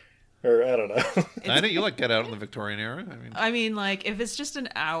 Or, I don't know. I know you like Get Out in the Victorian era. I mean, like, if it's just an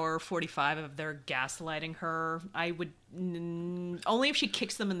hour 45 of their gaslighting her, I would... only if she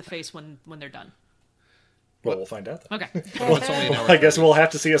kicks them in the face when they're done. Well, we'll find out then. Okay. Well, it's only an hour. I guess we'll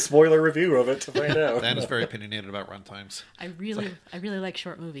have to see a spoiler review of it to find out. Dan is very opinionated about runtimes. I really like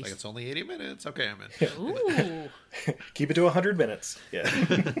short movies. Like, it's only 80 minutes. Okay, I'm in. Ooh. Keep it to 100 minutes. Yeah.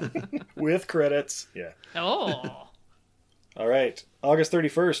 With credits. Yeah. Oh. All right. August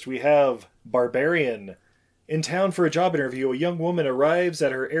 31st, we have Barbarian. In town for a job interview, a young woman arrives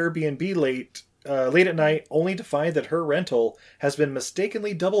at her Airbnb late at night, only to find that her rental has been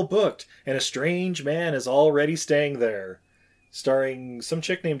mistakenly double booked, and a strange man is already staying there. Starring some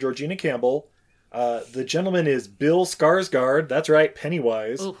chick named Georgina Campbell. The gentleman is Bill Skarsgård. That's right,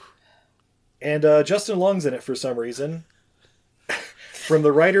 Pennywise. Ooh. And Justin Long's in it for some reason. From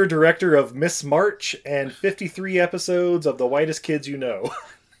the writer-director of Miss March and 53 episodes of The Whitest Kids You Know.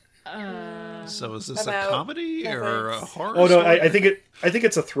 So is this a comedy or a horror? Oh no, story? I think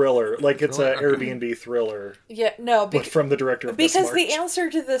it's a thriller. Like it's an Airbnb thriller. Yeah, no, but from the director of Miss because March. the answer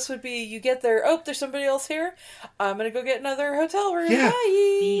to this would be: you get there. Oh, there's somebody else here. I'm gonna go get another hotel room. Yeah,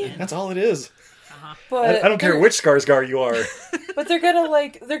 Bye. That's all it is. But I don't care which Skarsgård you are. But they're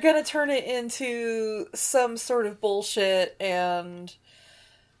gonna turn it into some sort of bullshit and.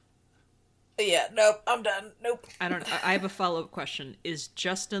 Yeah, nope, I'm done. Nope. I have a follow-up question. Is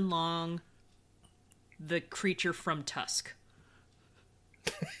Justin Long the creature from Tusk?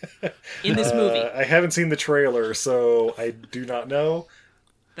 In this movie? I haven't seen the trailer, so I do not know.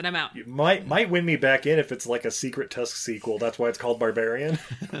 Then I'm out. You might win me back in if it's like a secret Tusk sequel. That's why it's called Barbarian.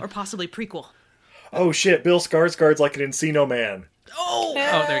 Or possibly prequel. Oh shit, Bill Skarsgård's like an Encino Man. Oh,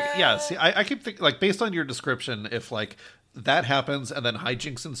 there. Yeah. See, I keep thinking, like, based on your description, if like that happens and then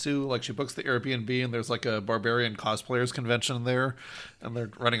hijinks ensue, like she books the Airbnb and there's like a barbarian cosplayers convention there, and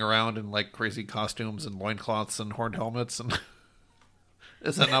they're running around in like crazy costumes and loincloths and horned helmets, and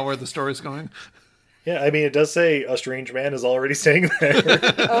is that not where the story's going? Yeah, I mean, it does say a strange man is already staying there.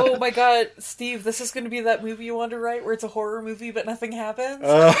 Oh my god, Steve, this is going to be that movie you want to write where it's a horror movie but nothing happens?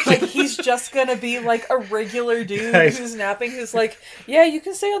 Like, he's just going to be like a regular dude who's napping, who's like, yeah, you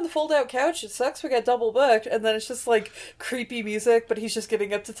can stay on the fold-out couch, it sucks, we got double booked, and then it's just like creepy music, but he's just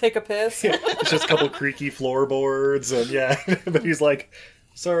getting up to take a piss. Yeah, it's just a couple creaky floorboards, and yeah, but he's like,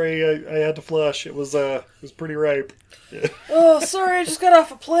 sorry, I had to flush, it was pretty ripe. Yeah. Oh, sorry, I just got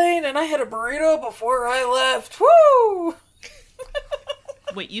off a plane and I had a burrito before I left. Woo!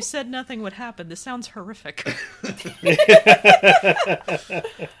 Wait, you said nothing would happen. This sounds horrific.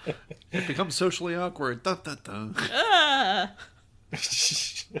 It becomes socially awkward. Dun, dun, dun.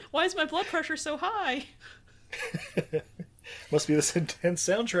 Why is my blood pressure so high? Must be this intense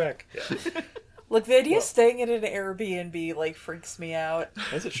soundtrack. Yeah. Look, the idea of staying in an Airbnb, like, freaks me out.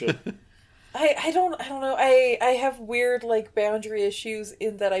 As it should. I don't know. I have weird, like, boundary issues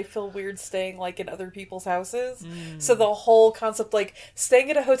in that I feel weird staying, like, in other people's houses. So the whole concept, like,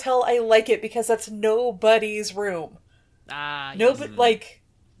 staying at a hotel, I like it because that's nobody's room. Ah, no, yes. but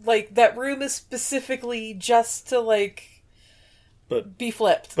like that room is specifically just to, like, be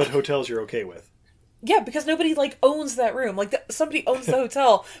flipped. But hotels you're okay with. Yeah, because nobody, like, owns that room. Like, somebody owns the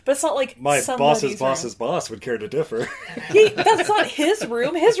hotel, but it's not like my somebody's boss's boss would care to differ. That's not his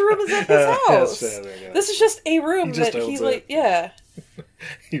room. His room is at his house. This is just a room that he, like, yeah.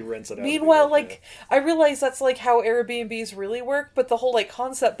 He rents it out. Meanwhile, like, I realize that's, like, how Airbnbs really work, but the whole, like,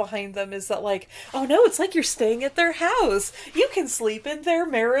 concept behind them is that, like, oh no, it's like you're staying at their house. You can sleep in their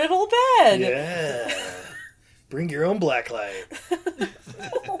marital bed. Yeah. Bring your own blacklight.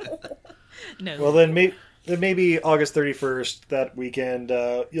 No. Well, then maybe August 31st, that weekend,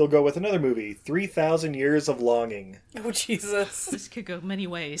 you'll go with another movie, 3,000 Years of Longing. Oh, Jesus. This could go many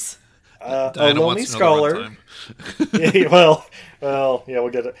ways. A lonely scholar. Yeah, well, yeah, we'll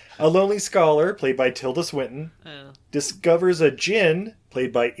get it. A lonely scholar, played by Tilda Swinton, discovers a djinn,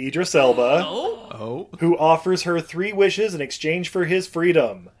 played by Idris Elba, who offers her 3 wishes in exchange for his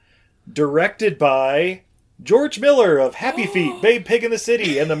freedom. Directed by George Miller of Happy Feet, Babe Pig in the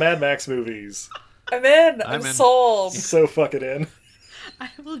City, and the Mad Max movies. I'm in. I'm in. sold. So fucking in. I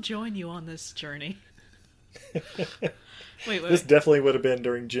will join you on this journey. Wait. This definitely would have been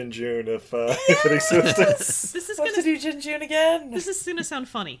during Jin June if it existed. This is Let's gonna do Jin June again. This is gonna sound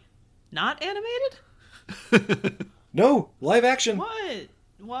funny. Not animated? No, live action. What?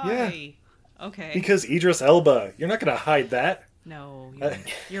 Why? Okay. Because Idris Elba. You're not going to hide that. No,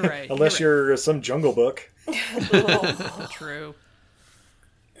 you're right. Unless you're some Jungle Book. True.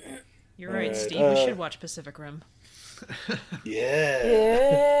 You're right, Alright, Steve. We should watch Pacific Rim. Yeah.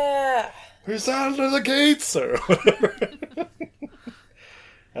 Yeah. We're out of the gates, or whatever.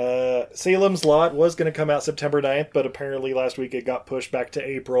 Salem's Lot was going to come out September 9th, but apparently last week it got pushed back to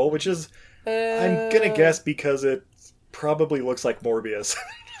April, which is, I'm going to guess, because it probably looks like Morbius.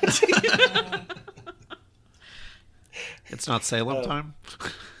 It's not Salem time.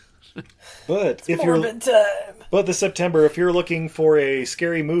 But if Morbid time. But this September, if you're looking for a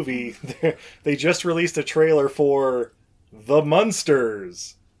scary movie, they just released a trailer for The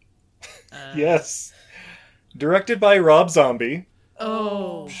Munsters. Yes. Directed by Rob Zombie.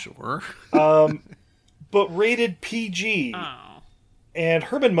 Oh. Sure. But rated PG. Oh. And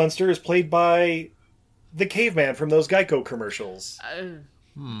Herman Munster is played by the caveman from those Geico commercials.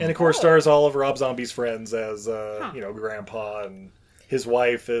 And of course stars all of Rob Zombie's friends as, Grandpa, and his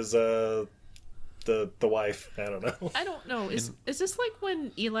wife is the wife. I don't know. I don't know. Is this like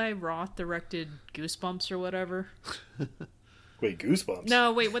when Eli Roth directed Goosebumps or whatever? Wait, Goosebumps?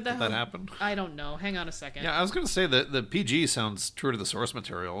 No, wait, what the hell? That happened? I don't know. Hang on a second. Yeah, I was going to say that the PG sounds true to the source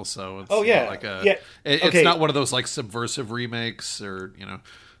material, so it's Oh, yeah. not like a... Yeah. It's Okay. not one of those, like, subversive remakes or,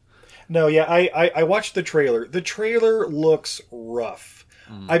 No, yeah, I watched the trailer. The trailer looks rough.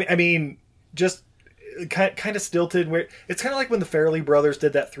 I mean, just kind of stilted. Where it's kind of like when the Farrelly brothers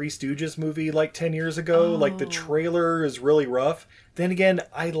did that Three Stooges movie like 10 years ago. Like, the trailer is really rough. Then again,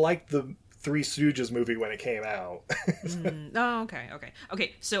 I liked the Three Stooges movie when it came out. Oh,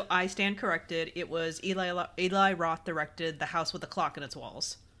 okay. So I stand corrected. It was Eli Roth directed The House with the Clock in Its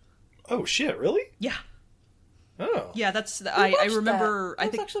Walls. Oh, shit, really? Yeah. Oh. Yeah, I watched remember. That. I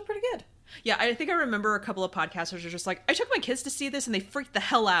That's think actually pretty good. Yeah, I think I remember a couple of podcasters were just like, I took my kids to see this and they freaked the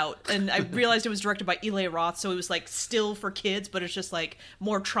hell out. And I realized it was directed by Eli Roth, so it was like still for kids, but it's just like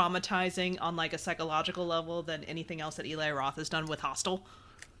more traumatizing on like a psychological level than anything else that Eli Roth has done with Hostel.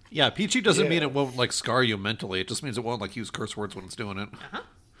 Yeah, PG doesn't mean it won't, like, scar you mentally. It just means it won't, like, use curse words when it's doing it.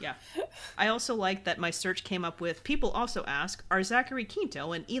 Yeah. I also like that my search came up with, people also ask, are Zachary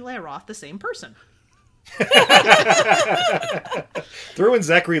Quinto and Eli Roth the same person? Throw in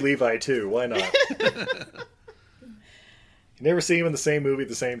Zachary Levi, too. Why not? You never see him in the same movie at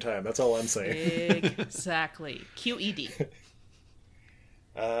the same time. That's all I'm saying. Exactly. QED.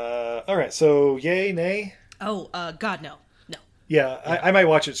 All right, so yay, nay? Oh, God, no. No. Yeah, I might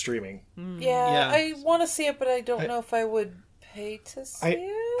watch it streaming. Yeah, I want to see it, but I don't know if I would pay to see it.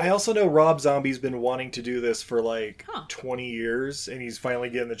 I also know Rob Zombie's been wanting to do this for like Huh. 20 years, and he's finally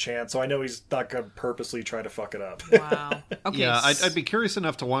getting the chance, so I know he's not going to purposely try to fuck it up. Wow. Okay. Yeah, I'd be curious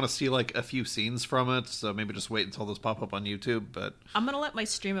enough to want to see, like, a few scenes from it, so maybe just wait until those pop up on YouTube, but... I'm gonna let my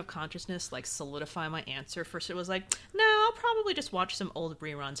stream of consciousness, like, solidify my answer. First it was like, no, I'll probably just watch some old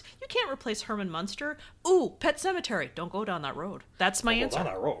reruns. You can't replace Herman Munster. Ooh, Pet Sematary. Don't go down that road. That's my answer. On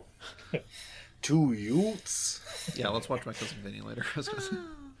that road. 2 youths. Yeah, let's watch My Cousin Vinny later. I was gonna say.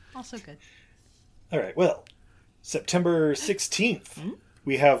 Also good. All right, well, September 16th,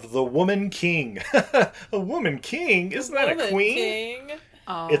 we have The Woman King. A Woman King? Isn't that a queen? King.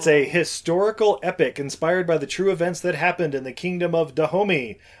 Oh. It's a historical epic inspired by the true events that happened in the kingdom of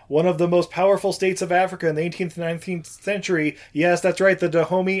Dahomey, one of the most powerful states of Africa in the 18th and 19th century. Yes, that's right, the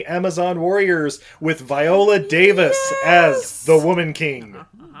Dahomey Amazon warriors, with Viola Davis as the Woman King.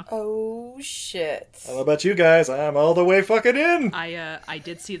 Oh, shit. I don't know about you guys, I'm all the way fucking in. I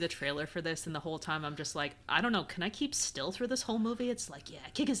did see the trailer for this, and the whole time I'm just like, I don't know, can I keep still through this whole movie? It's like, yeah,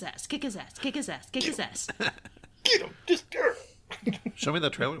 kick his ass, kick his ass, kick his ass, kick his ass. Get him, just Show me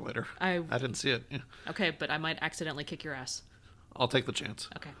that trailer later. I didn't see it. Yeah. Okay, but I might accidentally kick your ass. I'll take the chance.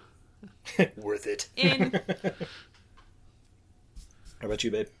 Okay. Worth it. In. How about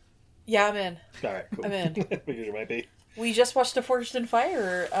you, babe? Yeah, I'm in. All right, cool. I'm in. Figured you might be. We just watched A Forged in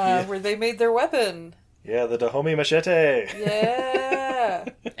Fire, where they made their weapon. Yeah, the Dahomey Machete. Yeah.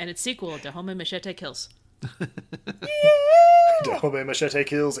 And its sequel, Dahomey Machete Kills. Dahomey Machete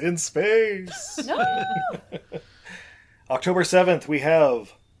kills in space. No. October 7th, we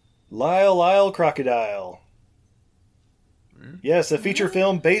have Lyle Crocodile. Yes, a feature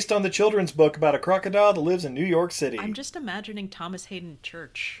film based on the children's book about a crocodile that lives in New York City. I'm just imagining Thomas Hayden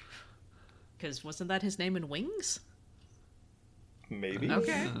Church. Because wasn't that his name in Wings? Maybe.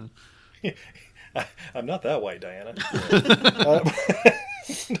 Okay. I'm not that white, Diana.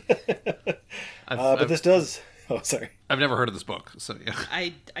 But this does... Oh, sorry. I've never heard of this book, so yeah.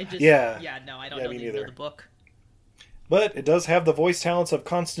 I just... Yeah. Yeah, no, I don't Yeah, know me the neither. book. But it does have the voice talents of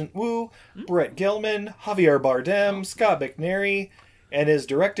Constant Wu, Brett Gelman, Javier Bardem, Scott McNairy, and is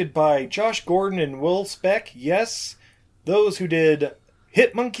directed by Josh Gordon and Will Speck. Yes, those who did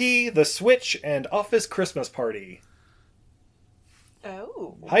Hit Monkey, The Switch, and Office Christmas Party.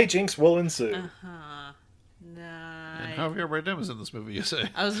 Oh. Hijinks will ensue. Uh-huh. Nice. And Javier Bardem is in this movie, you say?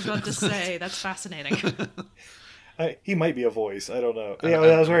 I was about to say, that's fascinating. He might be a voice. I don't know. Yeah,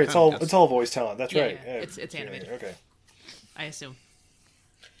 that's right. It's all voice talent. That's Yeah, right. yeah. It's animated. Okay. I assume.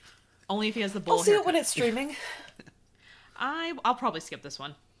 Only if he has the bull I'll see it haircut. when it's streaming. I'll probably skip this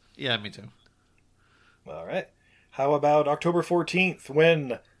one. Yeah, me too. All right. How about October 14th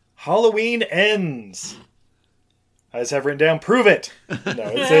when Halloween ends? I just have written down, prove it. No,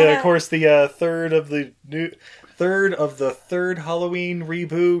 it's of course the third of the third Halloween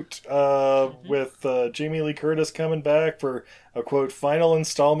reboot with Jamie Lee Curtis coming back for a quote final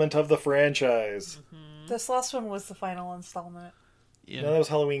installment of the franchise. This last one was the final installment. Yeah. No, that was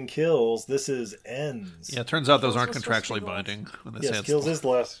Halloween Kills. This is Ends. Yeah, it turns out those aren't was supposed to be contractually the last. binding when they say Yes, it's Kills is the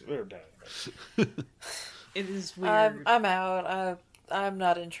last. It is weird. I'm out. I'm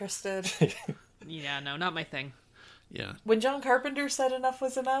not interested. Yeah, no, not my thing. Yeah. When John Carpenter said enough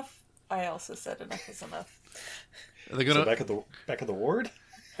was enough, I also said enough was enough. Are they So gonna back at the ward?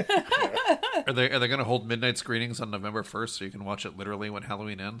 are they gonna hold midnight screenings on November 1st so you can watch it literally when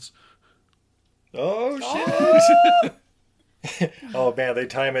Halloween ends? Oh shit! Oh man, they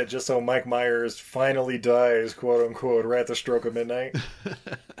time it just so Mike Myers finally dies, quote unquote, right at the stroke of midnight.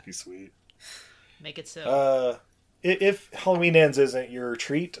 Be sweet. Make it so. If Halloween Ends isn't your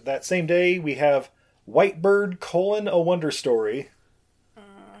treat, that same day we have Whitebird: A Wonder Story.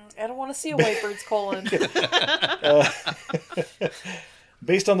 I don't want to see a Whitebird's colon.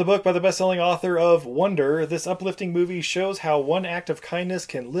 Based on the book by the best-selling author of Wonder, this uplifting movie shows how one act of kindness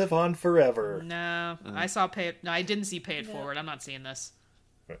can live on forever. No, I saw Pay It. No, I didn't see Pay It Forward. I'm not seeing this.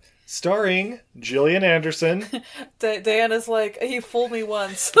 Starring Gillian Anderson. Diana's like, he fooled me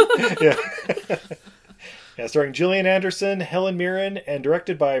once. Yeah. Yeah, starring Gillian Anderson, Helen Mirren, and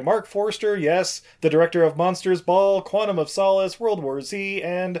directed by Mark Forster, yes, the director of Monsters Ball, Quantum of Solace, World War Z,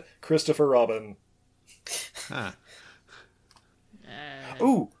 and Christopher Robin. Huh.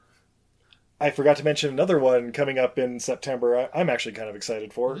 Ooh! I forgot to mention another one coming up in September I'm actually kind of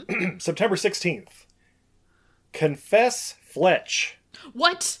excited for. September 16th. Confess Fletch.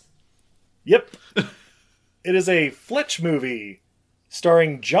 What? Yep. It is a Fletch movie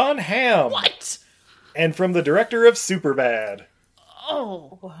starring John Hamm. What? And from the director of Superbad.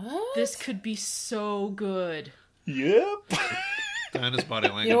 Oh, What? this could be so good. Yep. Diana's body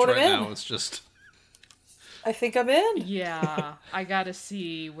language know what right I'm in? now is just... I think I'm in. Yeah, I gotta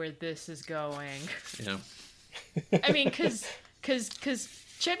see where this is going. Yeah. I mean, cause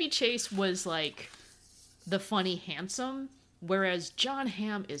Chevy Chase was like the funny handsome, whereas John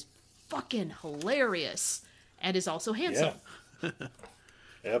Hamm is fucking hilarious and is also handsome. Yeah.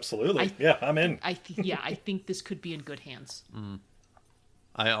 Absolutely. Yeah, I'm in. I think this could be in good hands.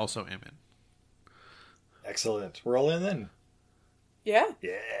 I also am in. Excellent. We're all in then. Yeah.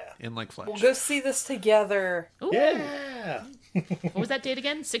 Yeah. In like Fletch. We'll go see this together. Ooh. Yeah. What was that date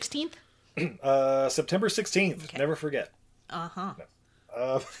again? 16th? September 16th. Okay. Never forget. Uh-huh.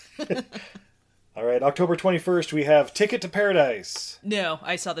 All right, October 21st, we have Ticket to Paradise. No,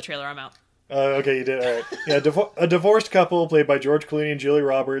 I saw the trailer. I'm out. Okay, you did. All right. Yeah, a divorced couple, played by George Clooney and Julie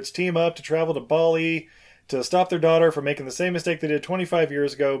Roberts, team up to travel to Bali to stop their daughter from making the same mistake they did 25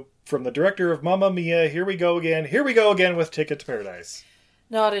 years ago. From the director of Mamma Mia, Here we go again with Ticket to Paradise.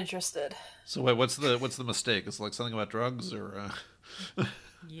 Not interested. So wait, what's the mistake? Is it like something about drugs or?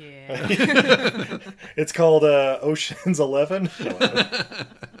 Yeah. It's called Ocean's 11. No,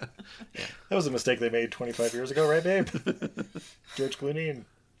 that was a mistake they made 25 years ago, right, babe? George Clooney and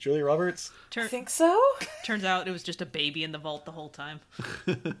Julia Roberts. I think so. Turns out it was just a baby in the vault the whole time.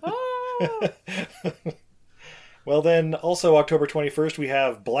 Oh. Well, then, also October 21st, we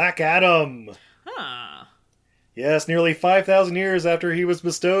have Black Adam. Huh. Yes, nearly 5,000 years after he was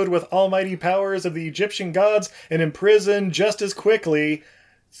bestowed with almighty powers of the Egyptian gods and imprisoned just as quickly,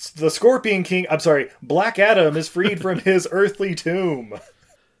 Black Adam is freed from his earthly tomb.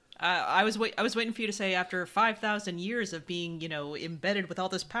 I was waiting for you to say after 5,000 years of being, embedded with all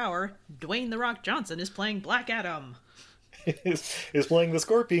this power, Dwayne The Rock Johnson is playing Black Adam. is playing the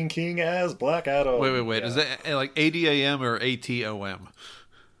Scorpion King as Black Adam. Wait. Yeah. Is that like ADAM or ATOM?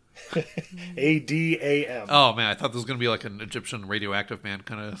 A-D-A-M. Oh man, I thought this was going to be like an Egyptian radioactive man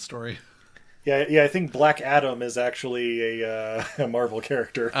kind of story. Yeah, I think Black Adam is actually a Marvel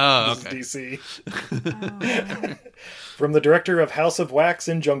character. Oh, This okay. is DC. From the director of House of Wax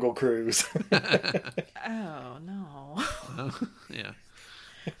and Jungle Cruise. Oh no. Yeah.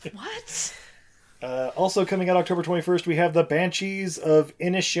 What? Also coming out October 21st, we have The Banshees of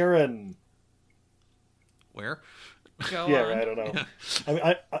Inisherin. Where? Go Yeah, on. I don't know.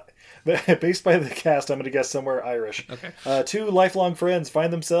 I mean, based by the cast, I'm going to guess somewhere Irish. Okay. Two lifelong friends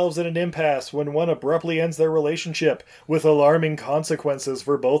find themselves in an impasse when one abruptly ends their relationship, with alarming consequences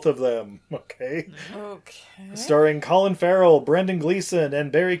for both of them. Okay. Okay. Starring Colin Farrell, Brendan Gleeson,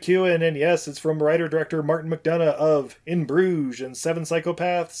 and Barry Keoghan, and yes, it's from writer-director Martin McDonagh of In Bruges and Seven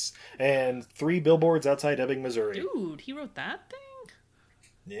Psychopaths and 3 Billboards Outside Ebbing, Missouri. Dude, he wrote that thing?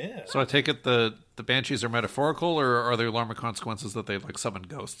 Yeah. So I take it the banshees are metaphorical, or are there alarming consequences that they like summon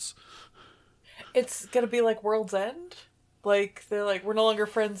ghosts? It's gonna be like World's End. Like, they're like, we're no longer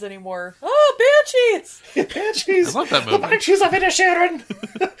friends anymore. Oh, Banshees! Banshees! I love that The movie. Banshees of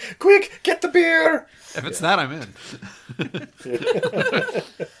Inisherin! Quick, get the beer! If it's that, I'm in.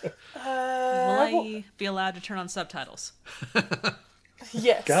 Will I be allowed to turn on subtitles?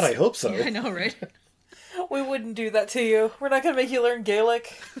 Yes. God, I hope so. I know, right? We wouldn't do that to you. We're not gonna make you learn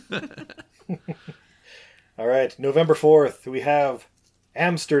Gaelic. All right, November 4th, we have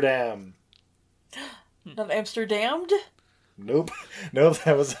Amsterdam. Not Amsterdammed? Nope. Nope,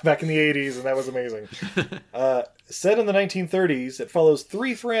 that was back in the 80s, and that was amazing. Set in the 1930s, it follows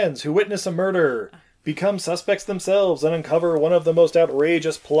 3 friends who witness a murder, become suspects themselves, and uncover one of the most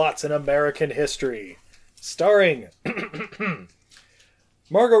outrageous plots in American history. Starring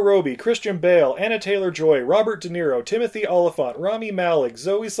Margot Robbie, Christian Bale, Anna Taylor-Joy, Robert De Niro, Timothy Olyphant, Rami Malek,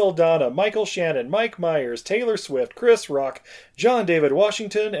 Zoe Saldana, Michael Shannon, Mike Myers, Taylor Swift, Chris Rock, John David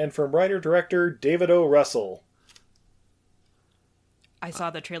Washington, and from writer-director David O. Russell. I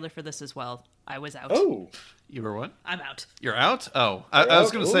saw the trailer for this as well. I was out. Oh, You were what? I'm out. You're out? Oh, I was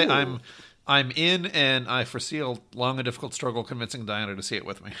out? going to say Ooh. I'm in, and I foresee a long and difficult struggle convincing Diana to see it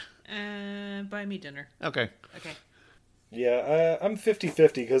with me. Buy me dinner. Okay. Okay. yeah, I'm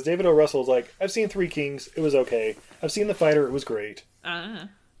 50-50, because David O. Russell's like, I've seen Three Kings, it was okay. I've seen The Fighter, it was great.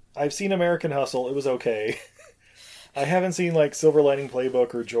 I've seen American Hustle, it was okay. I haven't seen, like, Silver Lining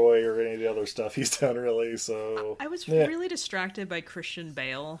Playbook or Joy or any of the other stuff he's done, really, so... I was Yeah. really distracted by Christian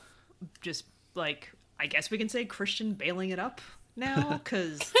Bale. Just, like, I guess we can say Christian bailing it up now,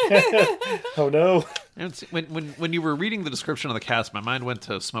 because... Oh, no. And when you were reading the description of the cast, my mind went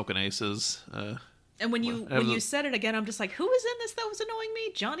to Smokin' Aces. And when you said it again, I'm just like, who was in this that was annoying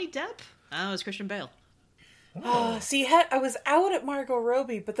me? Johnny Depp? Oh, it was Christian Bale. See, I was out at Margot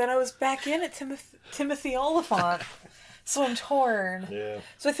Robbie, but then I was back in at Timothy Olyphant. So I'm torn. Yeah.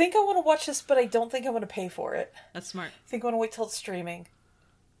 So I think I want to watch this, but I don't think I'm going to pay for it. That's smart. I think I want to wait till it's streaming.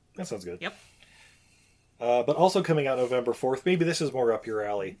 That sounds good. Yep. But also coming out November 4th, maybe this is more up your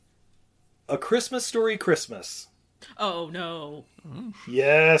alley. A Christmas Story Christmas. Oh, no.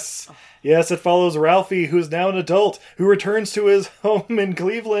 Yes. Yes, it follows Ralphie, who's now an adult, who returns to his home in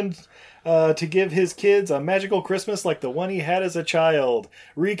Cleveland to give his kids a magical Christmas like the one he had as a child,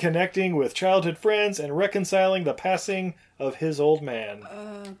 reconnecting with childhood friends and reconciling the passing of his old man.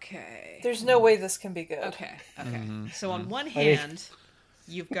 Okay. There's no way this can be good. Okay. So on one hand,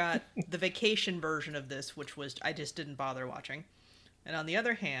 you've got the vacation version of this, which was I just didn't bother watching. And on the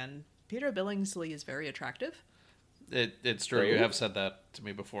other hand, Peter Billingsley is very attractive. It's true. You have said that to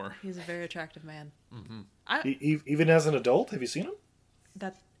me before. He's a very attractive man. Even as an adult, have you seen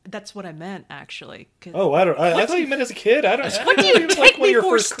him? That's what I meant, actually. Oh, I thought you meant as a kid. I don't. What do you take me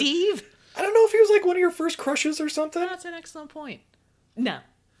for, Steve? I don't know if he was like one of your first crushes or something. That's an excellent point. No.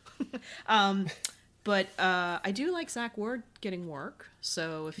 But I do like Zach Ward getting work.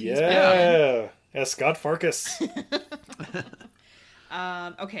 So if he's Yeah, Scott Farkas.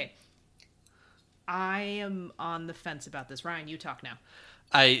 okay. I am on the fence about this. Ryan, you talk now.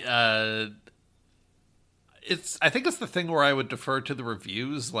 I think it's the thing where I would defer to the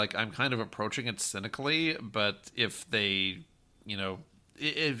reviews. Like, I'm kind of approaching it cynically, but if they,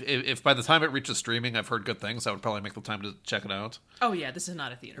 if by the time it reaches streaming, I've heard good things, I would probably make the time to check it out. Oh yeah, this is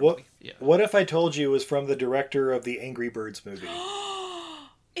not a theater What? movie. Yeah. What if I told you it was from the director of the Angry Birds movie?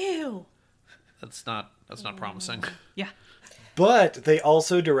 Ew. That's not promising. Yeah. But they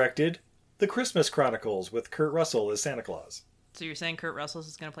also directed The Christmas Chronicles with Kurt Russell as Santa Claus. So you're saying Kurt Russell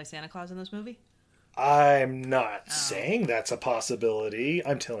is going to play Santa Claus in this movie? I'm not saying that's a possibility.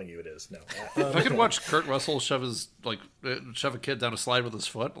 I'm telling you it is. No. If I could watch Kurt Russell shove a kid down a slide with his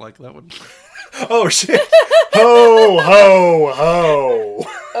foot, like that would. Oh shit! Ho ho ho!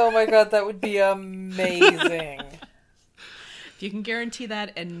 Oh my god, that would be amazing. If you can guarantee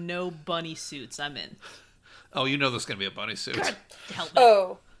that and no bunny suits, I'm in. Oh, you know there's going to be a bunny suit. God, help me.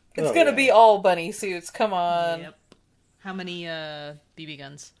 Oh, it's Oh, gonna yeah. be all bunny suits. Come on. Yep. How many BB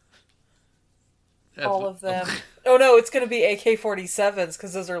guns? All of them. Oh no, it's gonna be AK-47s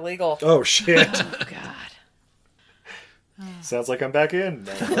because those are legal. Oh, shit. Oh, God. Sounds like I'm back in.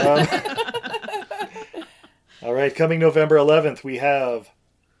 All right, coming November 11th, we have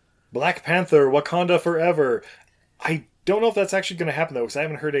Black Panther, Wakanda Forever. I don't know if that's actually going to happen, though, because I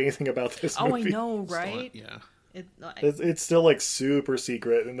haven't heard anything about this Oh, movie. I know, right? Yeah. It's still, like, super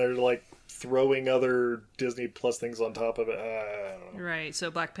secret, and they're, like, throwing other Disney Plus things on top of it. I don't know. Right, so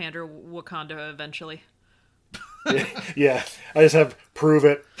Black Panther, Wakanda eventually. Yeah, I just have prove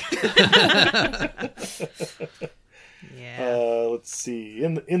it. Yeah. Let's see.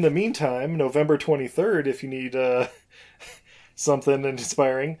 In the meantime, November 23rd, if you need something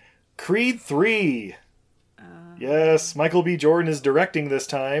inspiring, Creed 3. Yes, Michael B. Jordan is directing this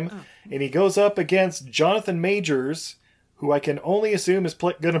time, and he goes up against Jonathan Majors, who I can only assume is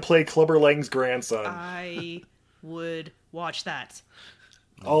going to play Clubber Lang's grandson. I would watch that.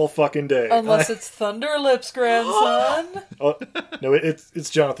 All fucking day. Unless it's Thunderlip's grandson. Oh, no, it's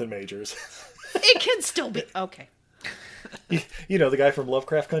Jonathan Majors. It can still be. Okay. You know, the guy from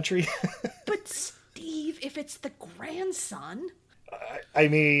Lovecraft Country? But Steve, if it's the grandson... I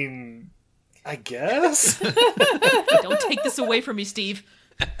mean, I guess? Don't take this away from me, Steve.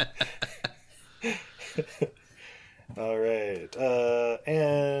 All right.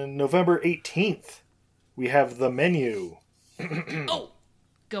 And November 18th, we have The Menu. Oh,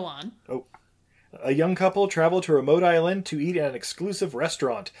 go on. A young couple travel to a remote island to eat at an exclusive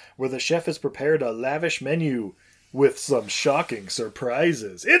restaurant where the chef has prepared a lavish menu with some shocking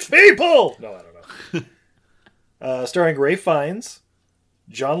surprises. It's people! No, I don't know. Starring Ray Fiennes,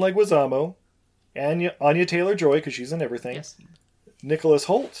 John Leguizamo, Anya Taylor-Joy, because she's in everything, Yes. Nicholas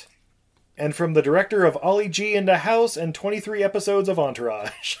Hoult, and from the director of Ollie G in the House and 23 episodes of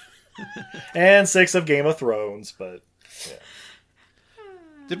Entourage. And 6 of Game of Thrones, but...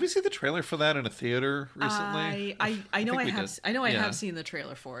 Did we see the trailer for that in a theater recently? I know think I we have. did. I know I Yeah. have seen the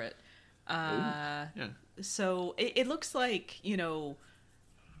trailer for it. Yeah. So it looks like, you know,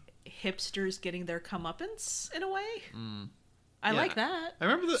 hipsters getting their comeuppance in a way. I Yeah. like that. I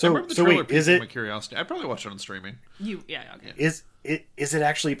remember the So trailer wait, is piqued it- my curiosity. I'd probably watch it on streaming. Yeah, okay. Is it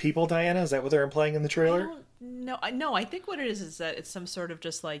actually people, Diana? Is that what they're implying in the trailer? No, I think what it is that it's some sort of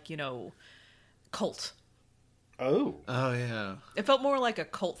just like, you know, cult. Oh. Oh, yeah. It felt more like a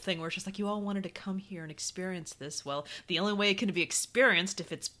cult thing where it's just like, you all wanted to come here and experience this. Well, the only way it can be experienced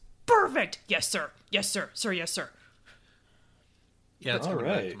if it's perfect. Yes, sir. Yes, sir. Sir, yes, sir. Yeah, it's All coming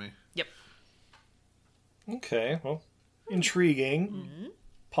back right. to me. Yep. Okay, well, intriguing. Mm-hmm.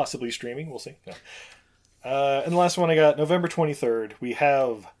 Possibly streaming, we'll see. No. And the last one I got, November 23rd, we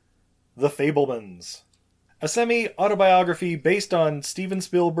have The Fablemans. A semi-autobiography based on Steven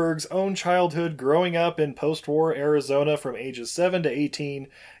Spielberg's own childhood growing up in post-war Arizona from ages 7 to 18.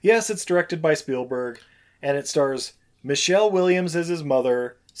 Yes, it's directed by Spielberg, and it stars Michelle Williams as his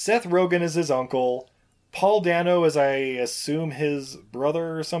mother, Seth Rogen as his uncle, Paul Dano as I assume his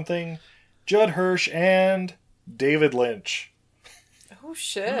brother or something, Judd Hirsch, and David Lynch. Oh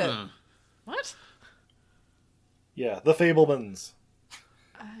shit. What? Yeah, The Fablemans.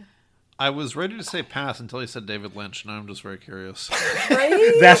 I was ready to say pass until he said David Lynch, and I'm just very curious.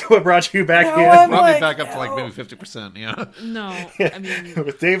 Right? That's what brought you back No, in. I'm Brought me like, back up to like no. maybe 50%, yeah. No, I mean,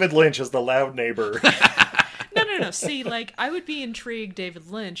 With David Lynch as the loud neighbor. no. See, like, I would be intrigued, David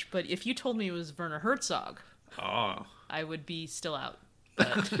Lynch, but if you told me it was Werner Herzog, Oh. I would be still out.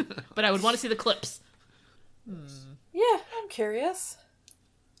 But I would want to see the clips. Yeah, I'm curious.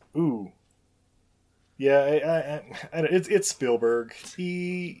 Ooh. Yeah, it's Spielberg.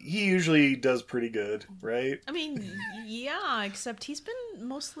 He usually does pretty good, right? I mean, yeah, except he's been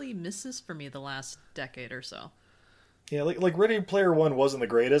mostly misses for me the last decade or so. Yeah, like Ready Player One wasn't the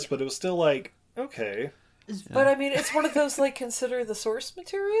greatest, but it was still like, okay. But I mean, it's one of those, like, consider the source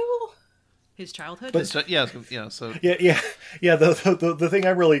material? His childhood? But- So, so Yeah. The thing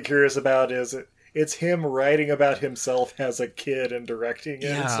I'm really curious about is it's him writing about himself as a kid and directing it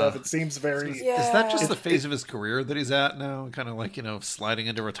Yeah. and stuff. It seems very. Yeah. is that just the phase of his career that he's at now? Kind of like, sliding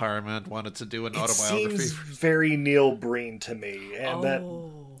into retirement, wanted to do an It autobiography. seems very Neil Breen to me, and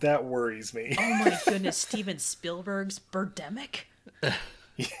Oh. that worries me. Oh my goodness, Steven Spielberg's Birdemic?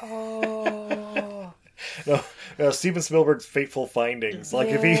 Oh. No, Steven Spielberg's Fateful Findings. Like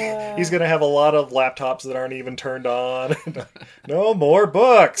if Yeah. he's gonna have a lot of laptops that aren't even turned on. No more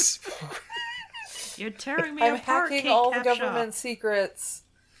books. You're tearing me I'm apart, hacking Kate all the Capshaw. government secrets.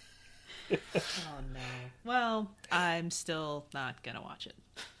 Oh no. Well, I'm still not gonna watch it.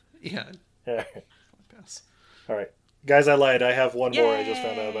 Yeah. All right. Pass. All right. Guys, I lied. I have one more I just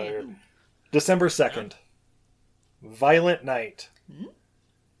found out about here. December 2nd. Violent Night.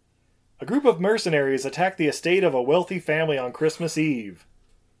 A group of mercenaries attack the estate of a wealthy family on Christmas Eve.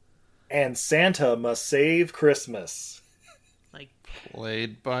 And Santa must save Christmas. Like,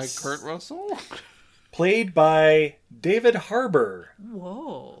 Played by Kurt Russell? Played by David Harbour.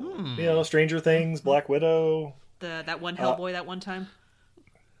 whoa. You know, Stranger Things, Black Widow. That one Hellboy that one time.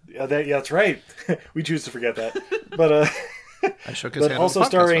 Yeah, that's right. We choose to forget that. But I shook his but hand also on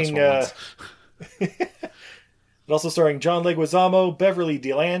the podcast starring once. but also starring John Leguizamo, Beverly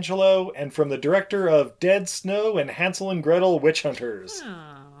D'Angelo, and from the director of Dead Snow and Hansel and Gretel Witch Hunters.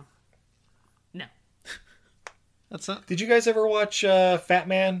 Oh. No. That's not. Did you guys ever watch Fat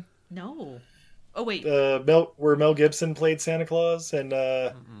Man? No. Oh wait. Where Mel Gibson played Santa Claus and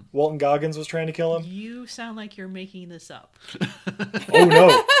Walton Goggins was trying to kill him? You sound like you're making this up. Oh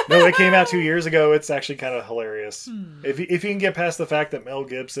no, it came out 2 years ago. It's actually kind of hilarious. If you can get past the fact that Mel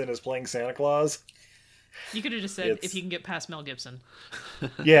Gibson is playing Santa Claus. You could have just said if you can get past Mel Gibson.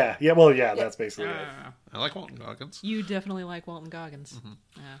 Yeah, that's basically it. I like Walton Goggins. You definitely like Walton Goggins.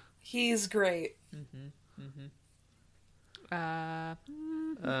 Yeah. He's great. What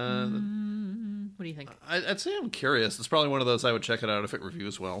do you think? I'd say I'm curious. It's probably one of those I would check it out if it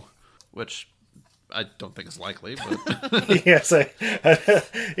reviews well, which I don't think is likely. But Yes,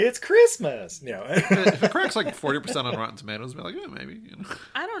 it's Christmas. if it cracks like 40% on Rotten Tomatoes, I'd be like, maybe. You know.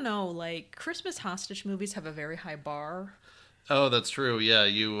 I don't know. Like, Christmas hostage movies have a very high bar. Oh, that's true. Yeah,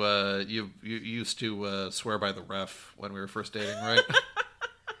 you used to swear by the ref when we were first dating, right?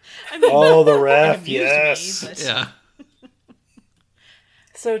 I mean, Oh, the ref, amused yes. me, but- Yeah.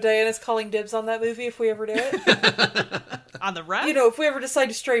 So Diana's calling dibs on that movie if we ever do it. On the ref? You know, if we ever decide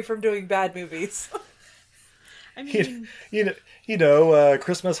to stray from doing bad movies. I mean,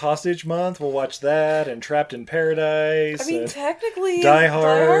 Christmas Hostage Month. We'll watch that and Trapped in Paradise. I mean, and technically, Die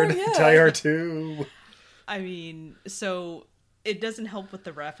Hard, yeah. Die Hard 2. so it doesn't help with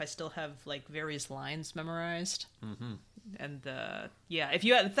the ref. I still have like various lines memorized. Mm-hmm. And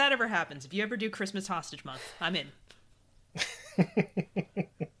if that ever happens, if you ever do Christmas Hostage Month, I'm in.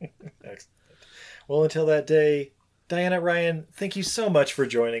 Excellent. Well, until that day, Diana, Ryan, thank you so much for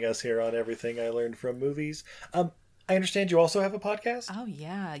joining us here on Everything I Learned from Movies. I understand you also have a podcast? Oh,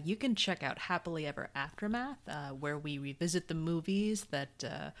 yeah. You can check out Happily Ever Aftermath, where we revisit the movies that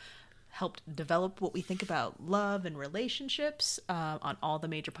helped develop what we think about love and relationships on all the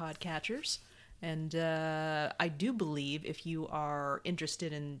major podcatchers. And I do believe if you are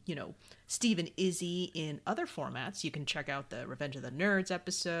interested in, Steve and Izzy in other formats, you can check out the Revenge of the Nerds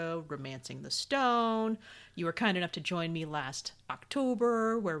episode, Romancing the Stone. You were kind enough to join me last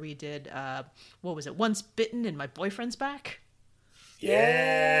October where we did, Once Bitten and My Boyfriend's Back?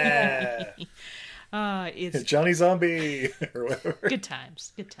 Yeah! It's Johnny Zombie! Or whatever. good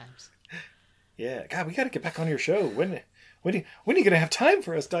times. Yeah. God, we got to get back on your show. When are you going to have time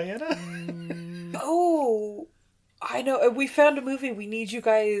for us, Diana? Oh, I know. We found a movie we need you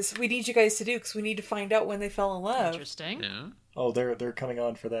guys to do because we need to find out when they fell in love. Interesting. Yeah. Oh, they're coming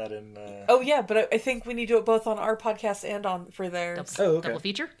on for that in... Oh, yeah, but I think we need to do it both on our podcast and for theirs. Double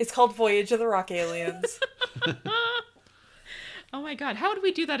feature? It's called Voyage of the Rock Aliens. Oh my god, how would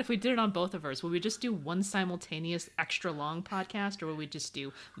we do that if we did it on both of ours? Would we just do one simultaneous extra long podcast, or would we just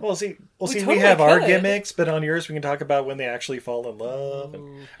do... Well, see, totally we have our could. gimmicks, but on yours we can talk about when they actually fall in love.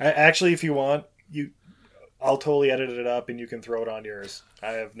 And actually, if you want, I'll totally edit it up and you can throw it on yours.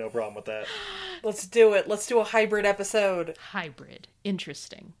 I have no problem with that. Let's do it. Let's do a hybrid episode. Hybrid.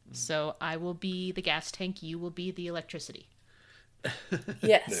 Interesting. So I will be the gas tank, you will be the electricity.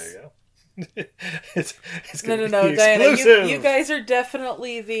 Yes. There you go. it's No, gonna be Diana. exclusive. You guys are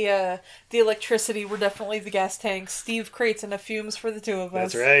definitely the electricity. We're definitely the gas tanks. Steve creates enough fumes for the two of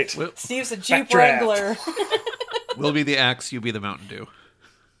us. That's right. Steve's a Jeep Backdraft. Wrangler. We'll be the Axe, you be the Mountain Dew.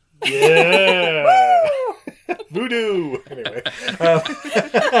 Yeah. Voodoo. Anyway.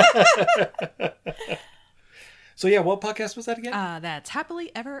 So yeah, what podcast was that again? That's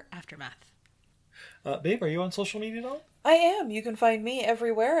Happily Ever Aftermath. Babe, are you on social media at all? I am. You can find me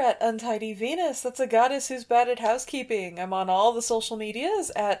everywhere at Untidy Venus. That's a goddess who's bad at housekeeping. I'm on all the social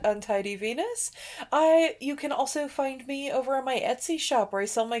medias at Untidy Venus. You can also find me over on my Etsy shop where I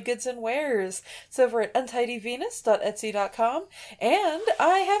sell my goods and wares. It's over at untidyvenus.etsy.com. And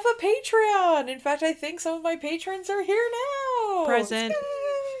I have a Patreon. In fact, I think some of my patrons are here now. Present.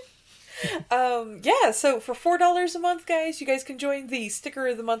 So for $4 a month, guys, you guys can join the Sticker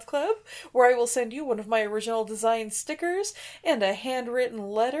of the Month Club, where I will send you one of my original design stickers and a handwritten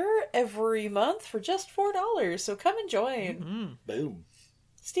letter every month for just $4. So come and join. Mm-hmm. Boom.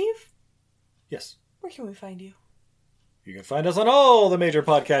 Steve? Yes? Where can we find you? You can find us on all the major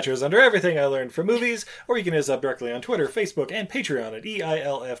podcatchers under Everything I Learned from Movies, or you can hit us up directly on Twitter, Facebook, and Patreon at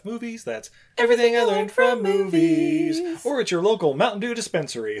EILF Movies. That's Everything I Learned from Movies. Or at your local Mountain Dew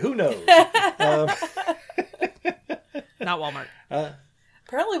dispensary. Who knows? Not Walmart.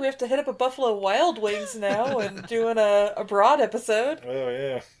 Apparently we have to hit up a Buffalo Wild Wings now and doing a broad episode. Oh,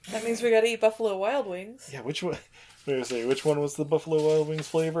 yeah. That means we gotta eat Buffalo Wild Wings. Yeah, which one? Wait a second, which one was the Buffalo Wild Wings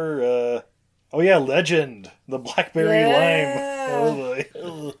flavor? Oh yeah, Legend, the blackberry lime. Oh boy,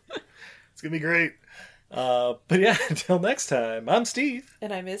 it's gonna be great. But yeah, until next time, I'm Steve,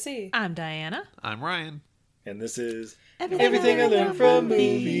 and I'm Izzy. I'm Diana. I'm Ryan, and this is Everything I Learned from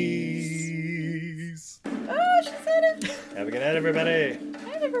Movies. Oh, she said it. Have a good night, everybody.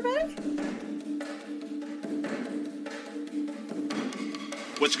 Night, everybody.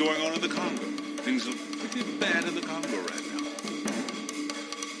 What's going on in the Congo? Things are pretty bad in the Congo right now.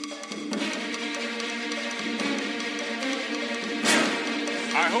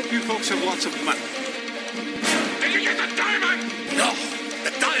 I hope you folks have lots of money. Did you get the diamond? No,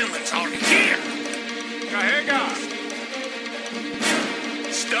 the diamond's out here. Kahega!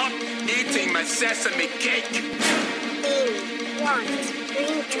 Stop eating my sesame cake. He wants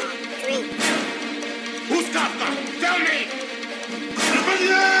green drop drink. Who's got them? Tell me!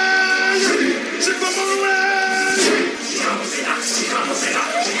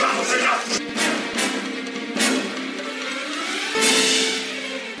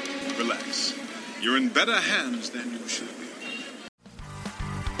 Relax. You're in better hands than you should be.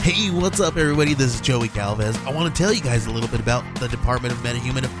 Hey, what's up, everybody? This is Joey Galvez. I want to tell you guys a little bit about the Department of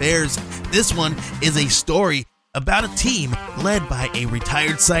Metahuman Affairs. This one is a story about a team led by a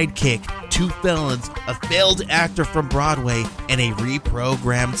retired sidekick, 2 felons, a failed actor from Broadway, and a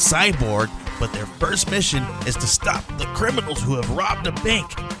reprogrammed cyborg. But their first mission is to stop the criminals who have robbed a bank,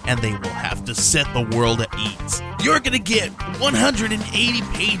 and they will have to set the world at ease. You're going to get 180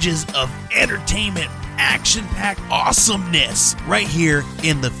 pages of entertainment, action-packed awesomeness right here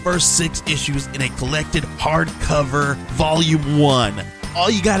in the first 6 issues in a collected hardcover volume 1.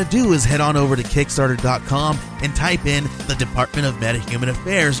 All you got to do is head on over to Kickstarter.com and type in the Department of Metahuman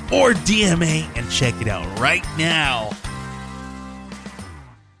Affairs or DMA and check it out right now.